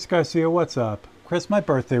 Chris Garcia, what's up? Chris, my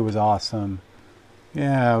birthday was awesome.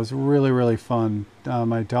 Yeah, it was really, really fun.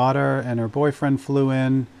 My daughter and her boyfriend flew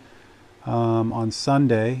in on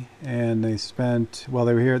Sunday, and they spent, well,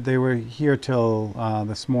 they were here till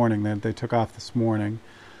this morning. They took off this morning.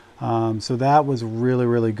 So that was really,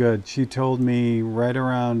 really good. She told me right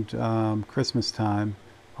around Christmas time,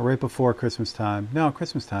 or right before Christmas time, no,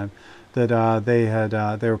 Christmas time, that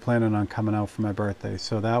they were planning on coming out for my birthday.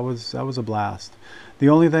 So that was a blast. The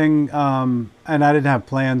only thing, and I didn't have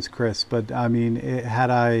plans, Chris, but I mean,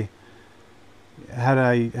 had I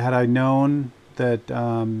known that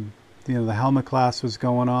you know, the helmet class was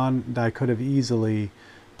going on, I could have easily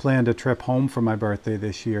planned a trip home for my birthday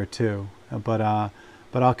this year too. But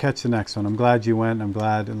I'll catch the next one. I'm glad you went. I'm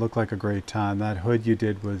glad it looked like a great time. That hood you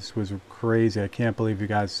did was crazy. I can't believe you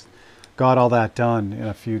guys got all that done in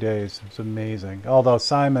a few days. It's amazing. Although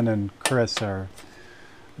Simon and Chris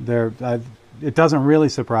it doesn't really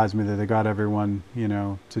surprise me that they got everyone, you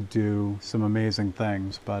know, to do some amazing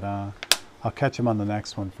things. But I'll catch them on the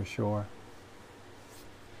next one for sure.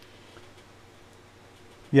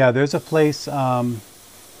 Yeah, there's a place, and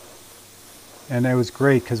it was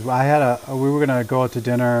great because we were gonna go out to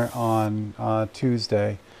dinner on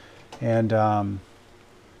Tuesday, and you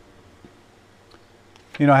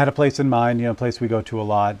know, I had a place in mind, you know, a place we go to a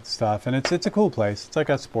lot, stuff, and it's a cool place. It's like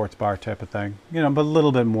a sports bar type of thing, you know, but a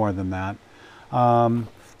little bit more than that. So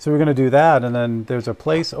we're gonna do that, and then there's a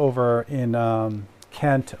place over in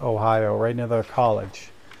Kent, Ohio, right near the college.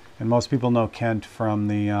 And most people know Kent from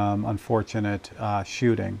the unfortunate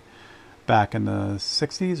shooting back in the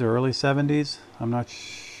 60s or early 70s. I'm not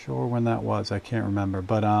sure when that was. I can't remember.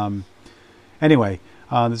 But anyway,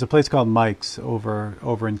 there's a place called Mike's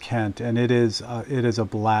over in Kent, and it is a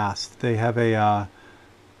blast. They have a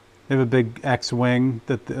big X-wing,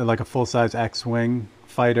 like a full-size X-wing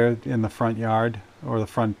fighter in the front yard or the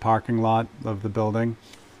front parking lot of the building.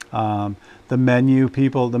 The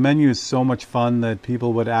menu is so much fun that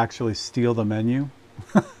people would actually steal the menu.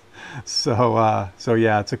 So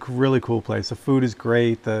yeah, it's a really cool place. The food is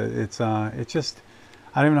great. It's just,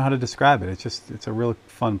 I don't even know how to describe it. It's a really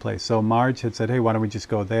fun place. So Marge had said, hey, why don't we just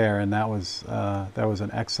go there? And that was an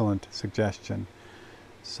excellent suggestion.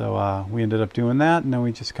 So we ended up doing that, and then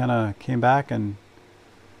we just kind of came back and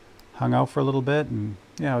hung out for a little bit, and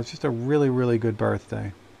yeah, it was just a really, really good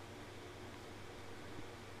birthday.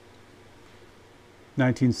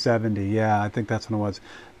 1970, yeah, I think that's when it was.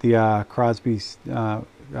 The Crosby,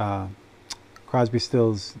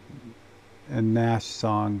 Stills and Nash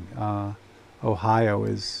song, Ohio,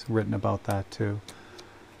 is written about that too.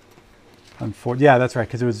 Yeah, that's right,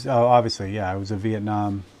 because it was obviously, yeah, it was a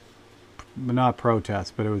Vietnam, not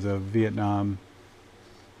protest, but it was a Vietnam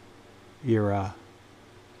era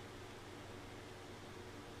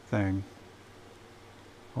thing.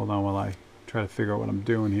 Hold on while I try to figure out what I'm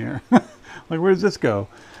doing here. Like, where does this go?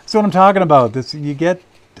 So what I'm talking about,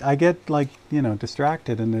 I get like, you know,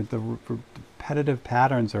 distracted, and the repetitive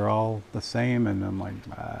patterns are all the same, and I'm like,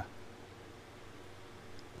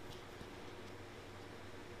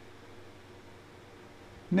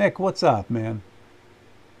 Nick, what's up, man?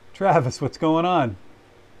 Travis, what's going on?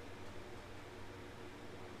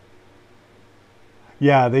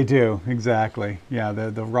 Yeah, they do. Exactly. Yeah,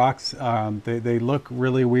 the rocks, they look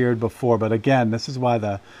really weird before, but again, this is why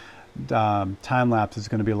time lapse is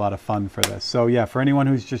going to be a lot of fun for this. So yeah, for anyone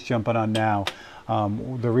who's just jumping on now,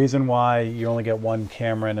 the reason why you only get one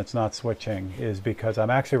camera and it's not switching is because I'm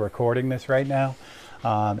actually recording this right now,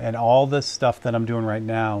 and all this stuff that I'm doing right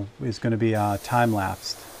now is going to be time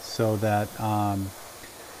lapsed, so that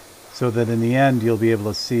in the end you'll be able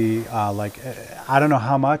to see like, I don't know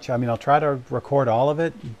how much. I mean, I'll try to record all of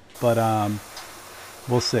it, but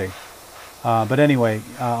we'll see. But anyway,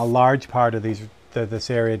 a large part of this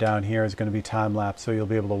area down here is going to be time lapse, so you'll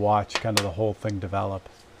be able to watch kind of the whole thing develop.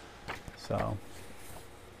 So,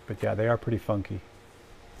 but yeah, they are pretty funky.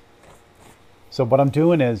 So what I'm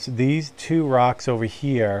doing is these two rocks over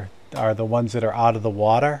here are the ones that are out of the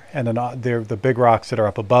water, and then the big rocks that are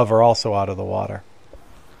up above are also out of the water.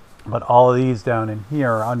 But all of these down in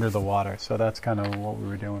here are under the water, so that's kind of what we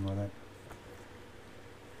were doing with it.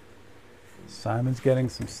 Simon's getting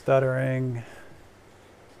some stuttering.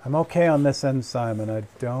 I'm okay on this end, Simon. I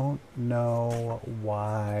don't know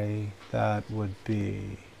why that would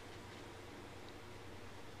be.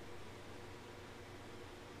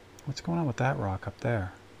 What's going on with that rock up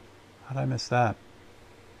there? How did I miss that?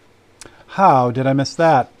 How did I miss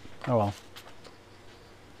that? Oh well.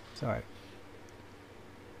 It's all right.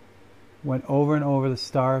 Went over and over the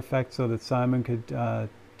star effect so that Simon could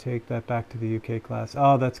take that back to the UK class.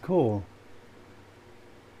 Oh, that's cool.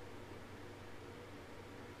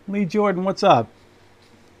 Lee Jordan, what's up?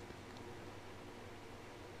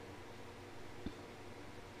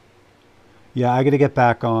 Yeah, I got to get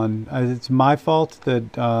back on. It's my fault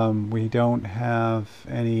that we don't have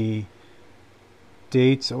any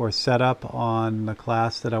dates or setup on the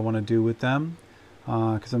class that I want to do with them,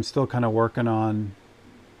 because I'm still kind of working on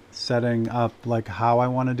setting up like how I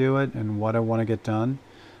want to do it and what I want to get done.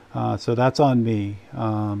 So that's on me.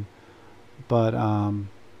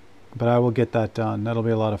 But I will get that done. That'll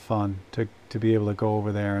be a lot of fun to be able to go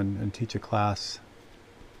over there and teach a class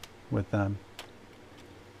with them.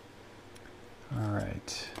 All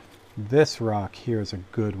right, this rock here is a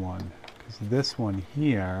good one, because this one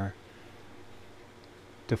here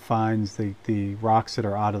defines the rocks that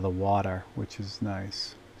are out of the water, which is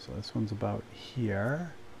nice. So this one's about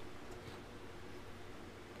here.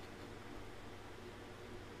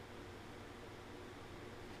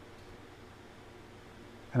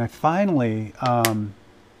 And I finally,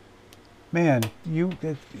 man,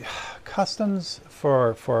 customs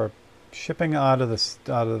for shipping out of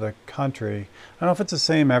the country. I don't know if it's the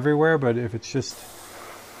same everywhere, but if it's just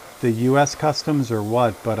the U.S. customs or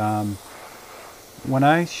what. But when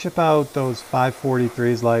I ship out those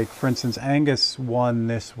 543s, like for instance, Angus won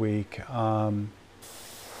this week.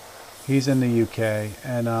 He's in the U.K.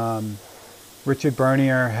 and Richard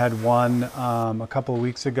Bernier had one a couple of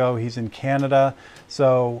weeks ago. He's in Canada.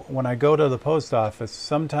 So when I go to the post office,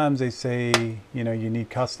 sometimes they say, you know, you need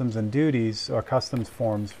customs and duties or customs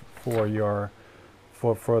forms for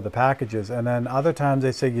the packages, and then other times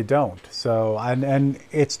they say you don't. So and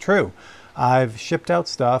it's true. I've shipped out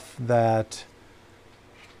stuff that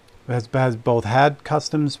has both had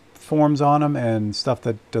customs forms on them and stuff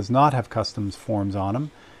that does not have customs forms on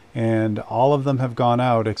them. And all of them have gone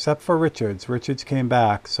out except for Richard's. Richard's came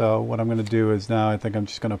back. So what I'm going to do is now I think I'm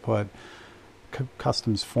just going to put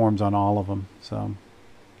customs forms on all of them. So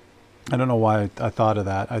I don't know why I thought of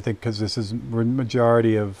that. I think because this is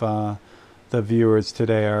majority of the viewers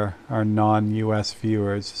today are non-US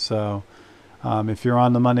viewers. So if you're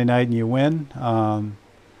on the Monday night and you win,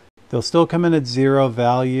 they'll still come in at 0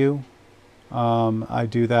 value. I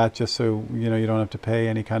do that just so you know you don't have to pay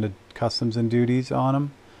any kind of customs and duties on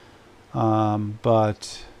them.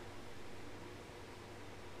 But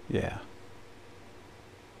yeah,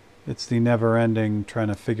 it's the never-ending trying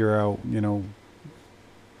to figure out, you know,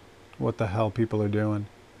 what the hell people are doing.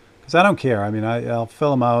 Because I don't care. I mean, I'll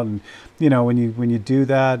fill them out, and you know, when you do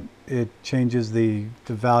that, it changes the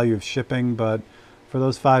value of shipping. But for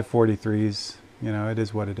those 543s, you know, it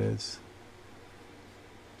is what it is.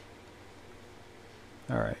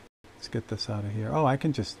 All right, let's get this out of here. Oh, I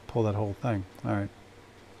can just pull that whole thing. All right.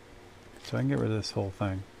 So I can get rid of this whole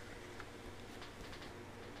thing.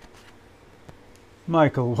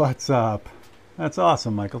 Michael, what's up? That's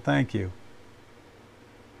awesome, Michael. Thank you.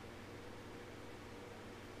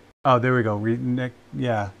 Oh, there we go. Nick,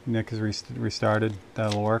 yeah, Nick has restarted.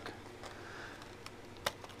 That'll work.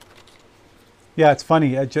 Yeah, it's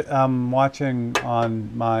funny. I'm watching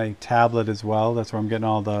on my tablet as well. That's where I'm getting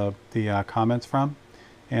all the comments from,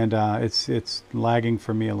 and it's lagging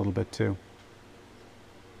for me a little bit too.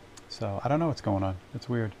 So I don't know what's going on. It's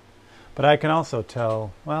weird. But I can also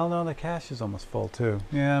tell, well, no, the cache is almost full too.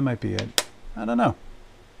 Yeah, that might be it. I don't know.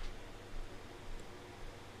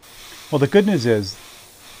 Well, the good news is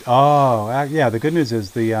Oh, yeah. The good news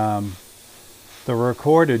is the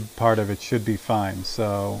recorded part of it should be fine.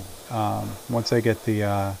 So once I get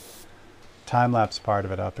the time lapse part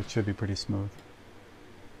of it up, it should be pretty smooth.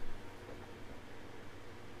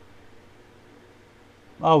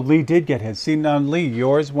 Oh, Lee did get his. See, now Lee,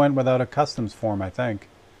 yours went without a customs form, I think.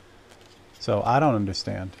 So I don't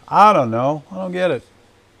understand. I don't know. I don't get it.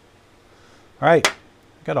 All right,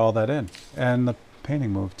 got all that in, and the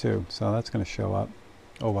painting moved too, so that's going to show up.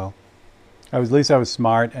 Oh well. At least I was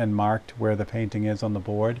smart and marked where the painting is on the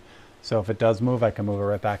board, so if it does move, I can move it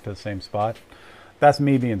right back to the same spot. That's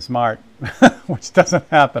me being smart, which doesn't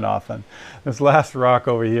happen often. This last rock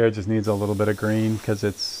over here just needs a little bit of green because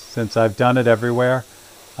since I've done it everywhere,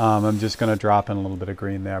 I'm just going to drop in a little bit of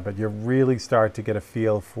green there. But you really start to get a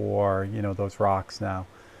feel for, those rocks now.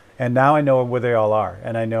 And now I know where they all are,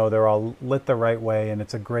 and I know they're all lit the right way, and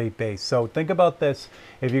it's a great base. So think about this.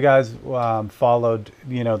 If you guys followed,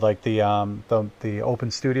 like the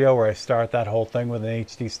Open Studio where I start that whole thing with an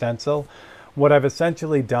HD stencil, what I've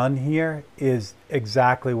essentially done here is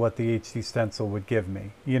exactly what the HD stencil would give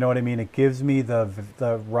me. You know what I mean? It gives me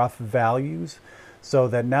the rough values so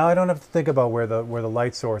that now I don't have to think about where the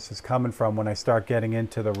light source is coming from when I start getting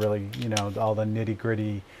into the really, all the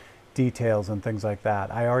nitty-gritty details and things like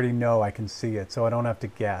that. I already know, I can see it, so I don't have to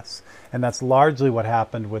guess. And that's largely what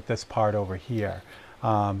happened with this part over here.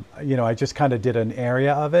 I just kind of did an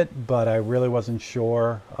area of it, but I really wasn't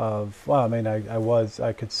sure of, well, I mean,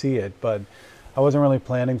 I could see it, but I wasn't really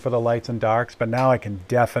planning for the lights and darks, but now I can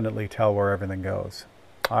definitely tell where everything goes.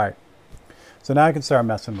 All right, so now I can start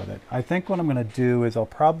messing with it. I think what I'm going to do is I'll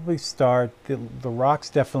probably start, the rocks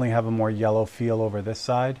definitely have a more yellow feel over this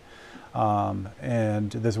side.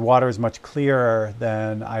 And this water is much clearer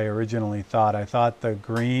than I originally thought. I thought the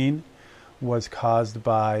green was caused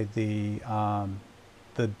by the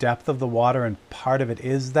depth of the water, and part of it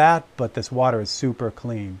is that, but this water is super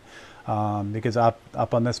clean because up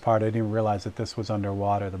on this part I didn't realize that this was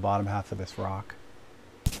underwater, the bottom half of this rock.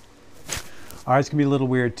 Ours can be a little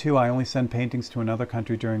weird too. I only send paintings to another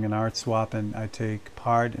country during an art swap, and I take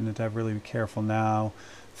part in it. I have really be careful now.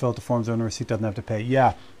 Filter forms on the receipt, doesn't have to pay.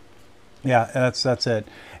 Yeah, that's it.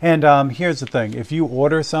 And here's the thing: if you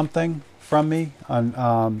order something from me,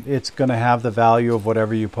 it's going to have the value of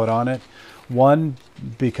whatever you put on it. One,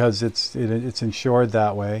 because it's insured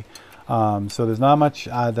that way. So there's not much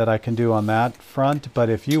that I can do on that front.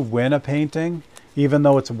 But if you win a painting, even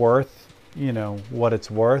though it's worth, what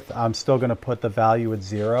it's worth, I'm still going to put the value at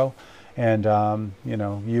 0. And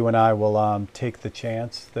you and I will take the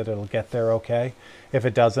chance that it'll get there okay. If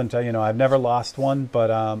it doesn't, I've never lost one,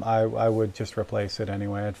 but I would just replace it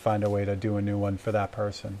anyway. I'd find a way to do a new one for that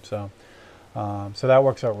person. So that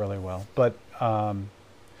works out really well. But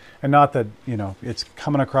and not that it's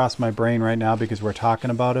coming across my brain right now because we're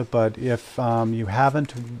talking about it. But if you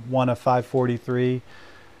haven't won a 543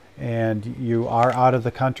 and you are out of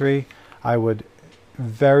the country, I would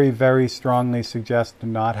very, very strongly suggest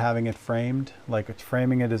not having it framed. Like,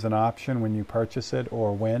 framing it is an option when you purchase it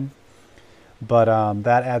or win. But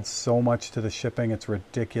that adds so much to the shipping, it's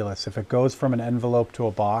ridiculous. If it goes from an envelope to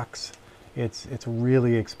a box, it's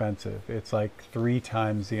really expensive. It's like 3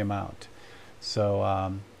 times the amount.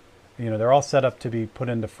 So, they're all set up to be put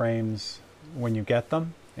into frames when you get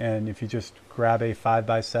them. And if you just grab a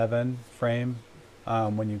 5x7 frame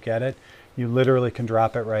when you get it, you literally can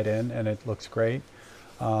drop it right in and it looks great.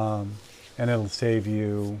 And it'll save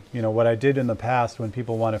you, what I did in the past when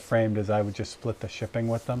people want it framed is I would just split the shipping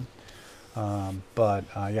with them.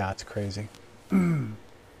 Yeah, it's crazy. All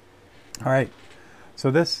right, so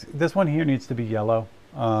this one here needs to be yellow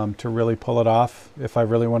to really pull it off if I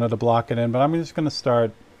really wanted to block it in, but I'm just going to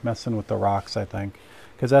start messing with the rocks, I think,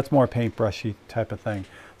 because that's more paintbrushy type of thing.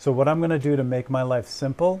 So what I'm going to do to make my life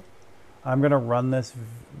simple, I'm going to run this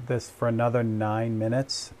for another 9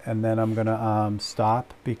 minutes, and then I'm going to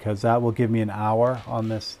stop, because that will give me an hour on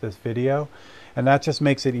this video, and that just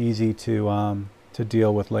makes it easy to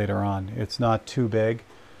deal with later on. It's not too big,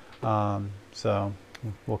 so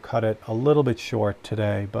we'll cut it a little bit short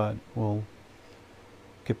today, but we'll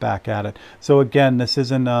get back at it. So again, this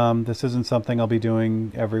isn't something I'll be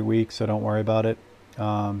doing every week, so don't worry about it.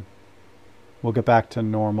 We'll get back to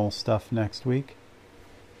normal stuff next week,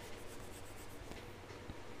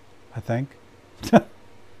 I think.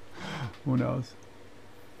 Who knows?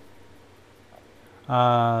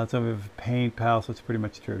 So we have paint, pal, so it's pretty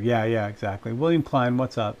much true. Yeah, exactly. William Klein,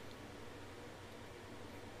 what's up?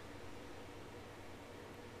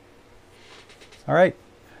 All right.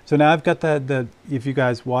 So now I've got the if you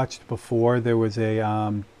guys watched before, there was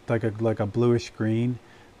a like a bluish green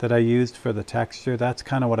that I used for the texture. That's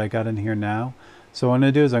kind of what I got in here now. So what I'm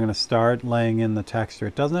going to do is I'm going to start laying in the texture.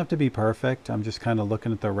 It doesn't have to be perfect. I'm just kind of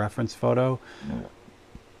looking at the reference photo.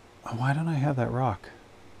 Oh, why don't I have that rock?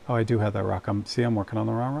 Oh, I do have that rock. See, I'm working on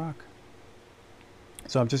the wrong rock.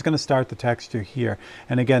 So I'm just going to start the texture here.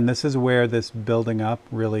 And again, this is where this building up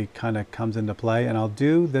really kind of comes into play. And I'll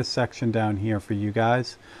do this section down here for you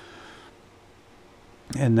guys.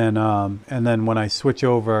 And then when I switch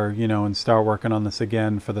over, you know, and start working on this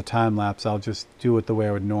again for the time lapse, I'll just do it the way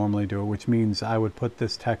I would normally do it, which means I would put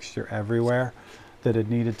this texture everywhere that it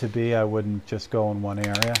needed to be. I wouldn't just go in one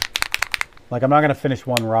area. Like, I'm not going to finish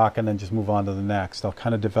one rock and then just move on to the next. I'll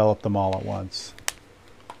kind of develop them all at once.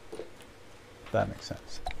 If that makes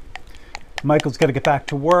sense. Michael's got to get back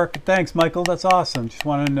to work. Thanks, Michael. That's awesome. Just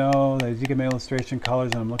want to know that you get my illustration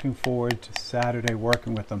colors, and I'm looking forward to Saturday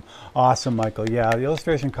working with them. Awesome, Michael. Yeah, the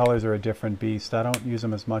illustration colors are a different beast. I don't use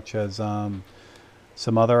them as much as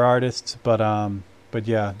some other artists, but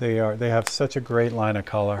yeah, they have such a great line of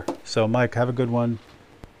color. So, Mike, have a good one,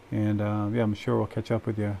 and yeah, I'm sure we'll catch up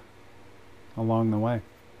with you along the way.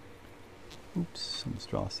 Oops,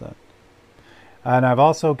 almost lost that. And I've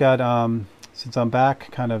also got since I'm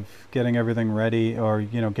back kind of getting everything ready, or,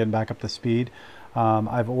 you know, getting back up to speed,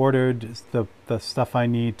 I've ordered the stuff I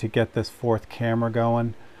need to get this fourth camera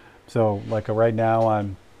going. So like right now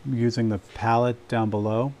I'm using the palette down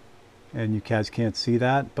below, and you guys can't see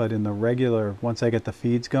that, but in the regular, once I get the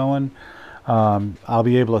feeds going, I'll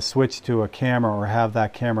be able to switch to a camera or have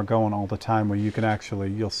that camera going all the time, where you can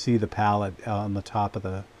actually, you'll see the palette on the top of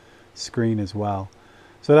the screen as well.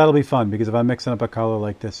 So that'll be fun, because if I'm mixing up a color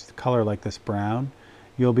like this brown,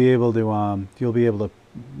 you'll be able to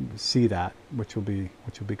see that, which will be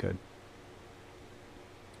good.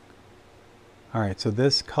 All right, so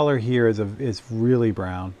this color here is really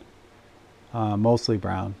brown, mostly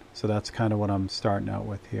brown. So that's kind of what I'm starting out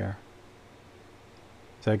with here.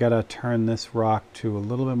 So I got to turn this rock to a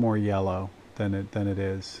little bit more yellow than it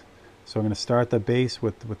is. So I'm going to start the base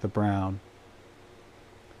with the brown.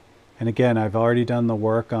 And again, I've already done the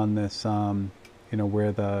work on this, you know,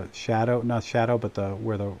 where the shadow, not shadow, but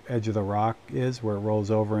where the edge of the rock is, where it rolls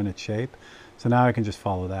over in its shape. So now I can just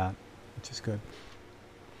follow that, which is good.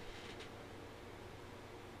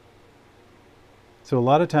 So a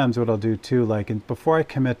lot of times what I'll do too, like before I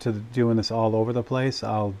commit to doing this all over the place,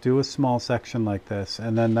 I'll do a small section like this,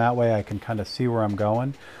 and then that way I can kind of see where I'm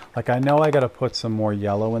going. Like, I know I got to put some more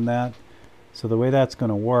yellow in that. So the way that's going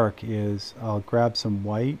to work is I'll grab some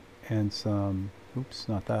white and some, oops,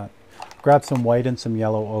 not that. Grab some white and some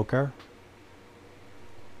yellow ochre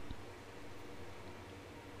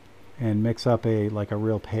and mix up like a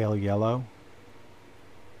real pale yellow.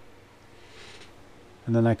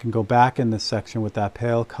 And then I can go back in this section with that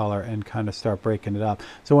pale color and kind of start breaking it up.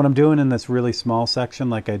 So what I'm doing in this really small section,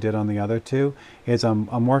 like I did on the other two, is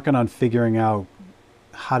I'm working on figuring out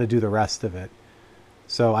how to do the rest of it.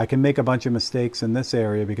 So I can make a bunch of mistakes in this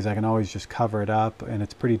area because I can always just cover it up, and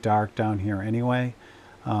it's pretty dark down here anyway.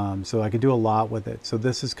 So I can do a lot with it. So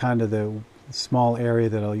this is kind of the small area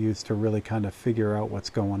that I'll use to really kind of figure out what's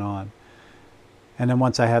going on. And then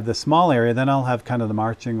once I have this small area, then I'll have kind of the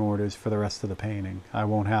marching orders for the rest of the painting. I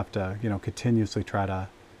won't have to, you know, continuously try to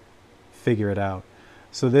figure it out.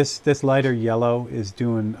 So this lighter yellow is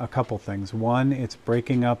doing a couple things. One, it's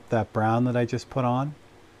breaking up that brown that I just put on,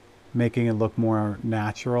 making it look more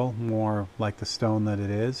natural, more like the stone that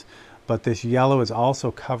it is. But this yellow is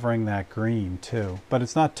also covering that green too. But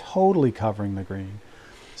it's not totally covering the green.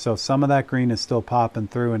 So some of that green is still popping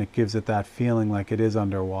through, and it gives it that feeling like it is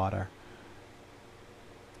underwater.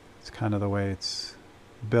 It's kind of the way it's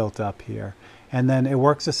built up here. And then it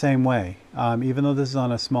works the same way. Even though this is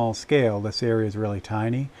on a small scale, this area is really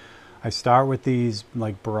tiny. I start with these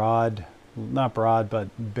like broad, not broad,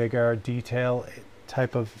 but bigger detail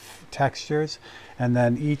type of textures, and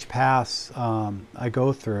then each pass I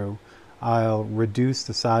go through, I'll reduce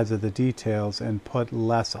the size of the details and put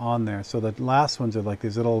less on there. So the last ones are like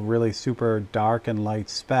these little really super dark and light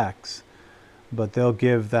specks, but they'll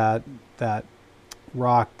give that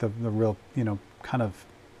rock the real, you know, kind of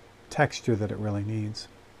texture that it really needs.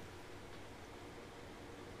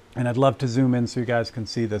 And I'd love to zoom in so you guys can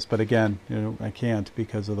see this, but again, you know, I can't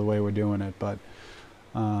because of the way we're doing it, but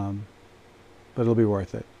it'll be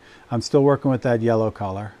worth it. I'm still working with that yellow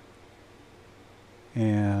color,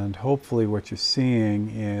 and hopefully what you're seeing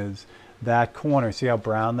is that corner. See how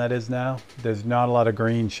brown that is now? There's not a lot of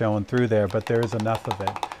green showing through there, but there is enough of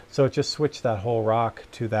it. So it just switched that whole rock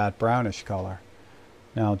to that brownish color.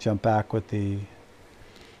 Now I'll jump back with the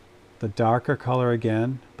darker color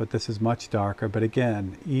again, but this is much darker. But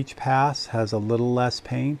again, each pass has a little less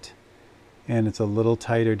paint, and it's a little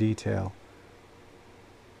tighter detail.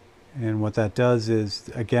 And what that does is,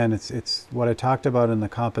 again, it's what I talked about in the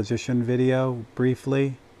composition video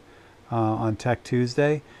briefly on Tech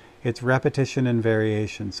Tuesday. It's repetition and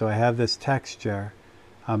variation. So I have this texture.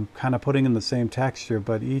 I'm kind of putting in the same texture,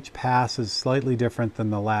 but each pass is slightly different than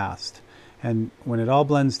the last. And when it all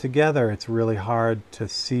blends together, it's really hard to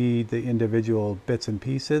see the individual bits and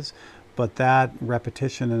pieces, but that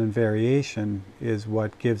repetition and variation is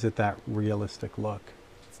what gives it that realistic look.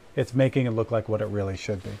 It's making it look like what it really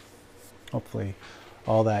should be. Hopefully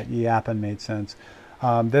all that yapping made sense.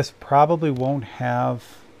 This probably won't have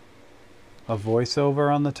a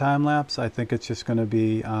voiceover on the time lapse. I think it's just going to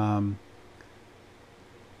be,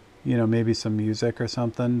 you know, maybe some music or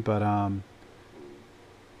something, but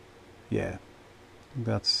yeah,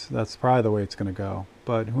 that's probably the way it's going to go.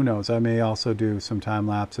 But who knows? I may also do some time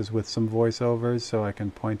lapses with some voiceovers so I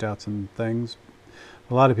can point out some things.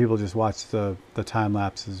 A lot of people just watch the time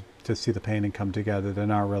lapses to see the painting come together. They're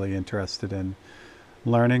not really interested in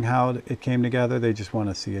learning how it came together. They just want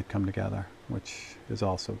to see it come together, which is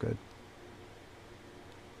also good.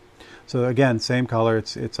 So again, same color.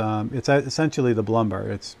 It's essentially the Blumber.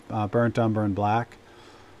 It's burnt umber and black.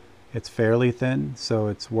 It's fairly thin, so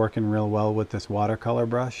it's working real well with this watercolor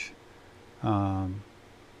brush. But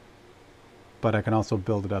I can also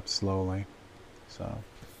build it up slowly, so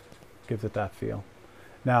gives it that feel.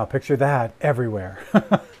 Now picture that everywhere.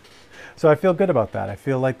 So I feel good about that. I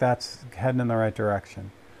feel like that's heading in the right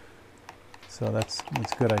direction. So that's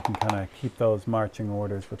good. I can kind of keep those marching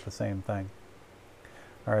orders with the same thing.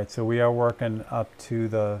 All right, so we are working up to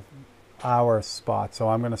the hour spot. So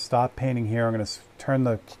I'm going to stop painting here. I'm going to turn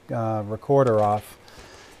the recorder off,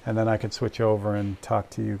 and then I can switch over and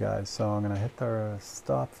talk to you guys. So I'm going to hit the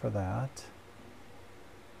stop for that.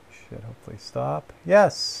 Should hopefully stop.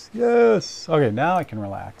 Yes, yes. Okay, now I can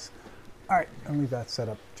relax. All right, I'll leave that set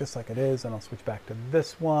up just like it is, and I'll switch back to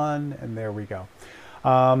this one, and there we go.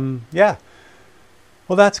 Yeah.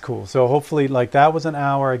 Well, that's cool. So hopefully, like, that was an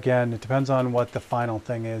hour. Again, it depends on what the final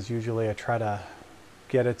thing is. Usually I try to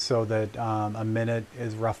get it so that a minute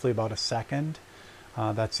is roughly about a second.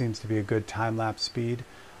 That seems to be a good time-lapse speed.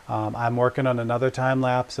 I'm working on another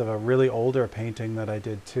time-lapse of a really older painting that I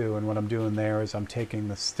did too. And what I'm doing there is I'm taking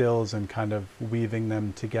the stills and kind of weaving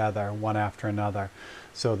them together one after another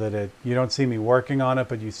so that you don't see me working on it,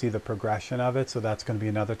 but you see the progression of it. So that's going to be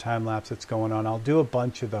another time-lapse that's going on. I'll do a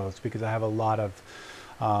bunch of those because I have a lot of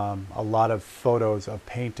photos of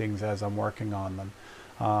paintings as I'm working on them.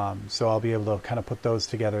 So I'll be able to kind of put those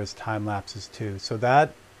together as time lapses too. So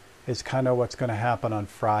that is kind of what's going to happen on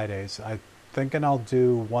Fridays. I'm thinking I'll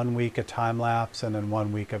do 1 week a time lapse and then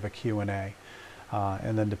 1 week of a Q&A.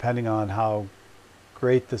 And then depending on how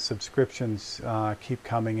great the subscriptions keep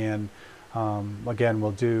coming in, again,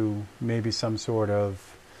 we'll do maybe some sort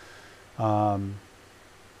of,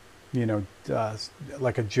 you know,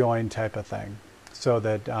 like a join type of thing. So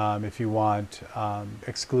that if you want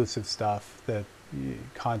exclusive stuff, that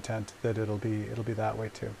content, that it'll be that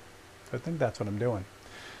way too. So I think that's what I'm doing.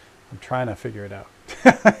 I'm trying to figure it out.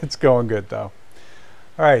 It's going good though.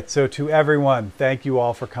 All right, so to everyone, thank you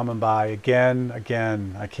all for coming by. Again,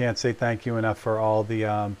 I can't say thank you enough for all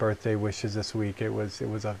the birthday wishes this week. It was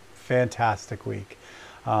a fantastic week.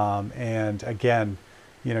 And again,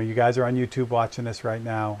 you know, you guys are on YouTube watching this right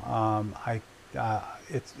now.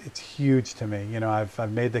 It's huge to me. You know,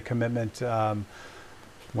 I've made the commitment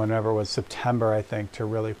whenever it was September, I think, to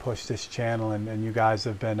really push this channel, and you guys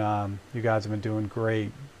have been doing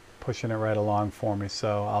great, pushing it right along for me.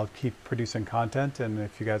 So I'll keep producing content, and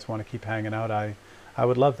if you guys want to keep hanging out, I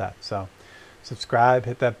would love that. So subscribe,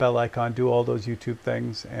 hit that bell icon, do all those YouTube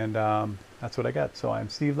things, and that's what I got. So I'm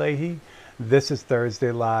Steve Leahy. This is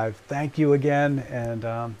Thursday Live. Thank you again, and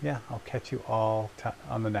yeah, I'll catch you all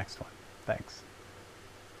on the next one. Thanks.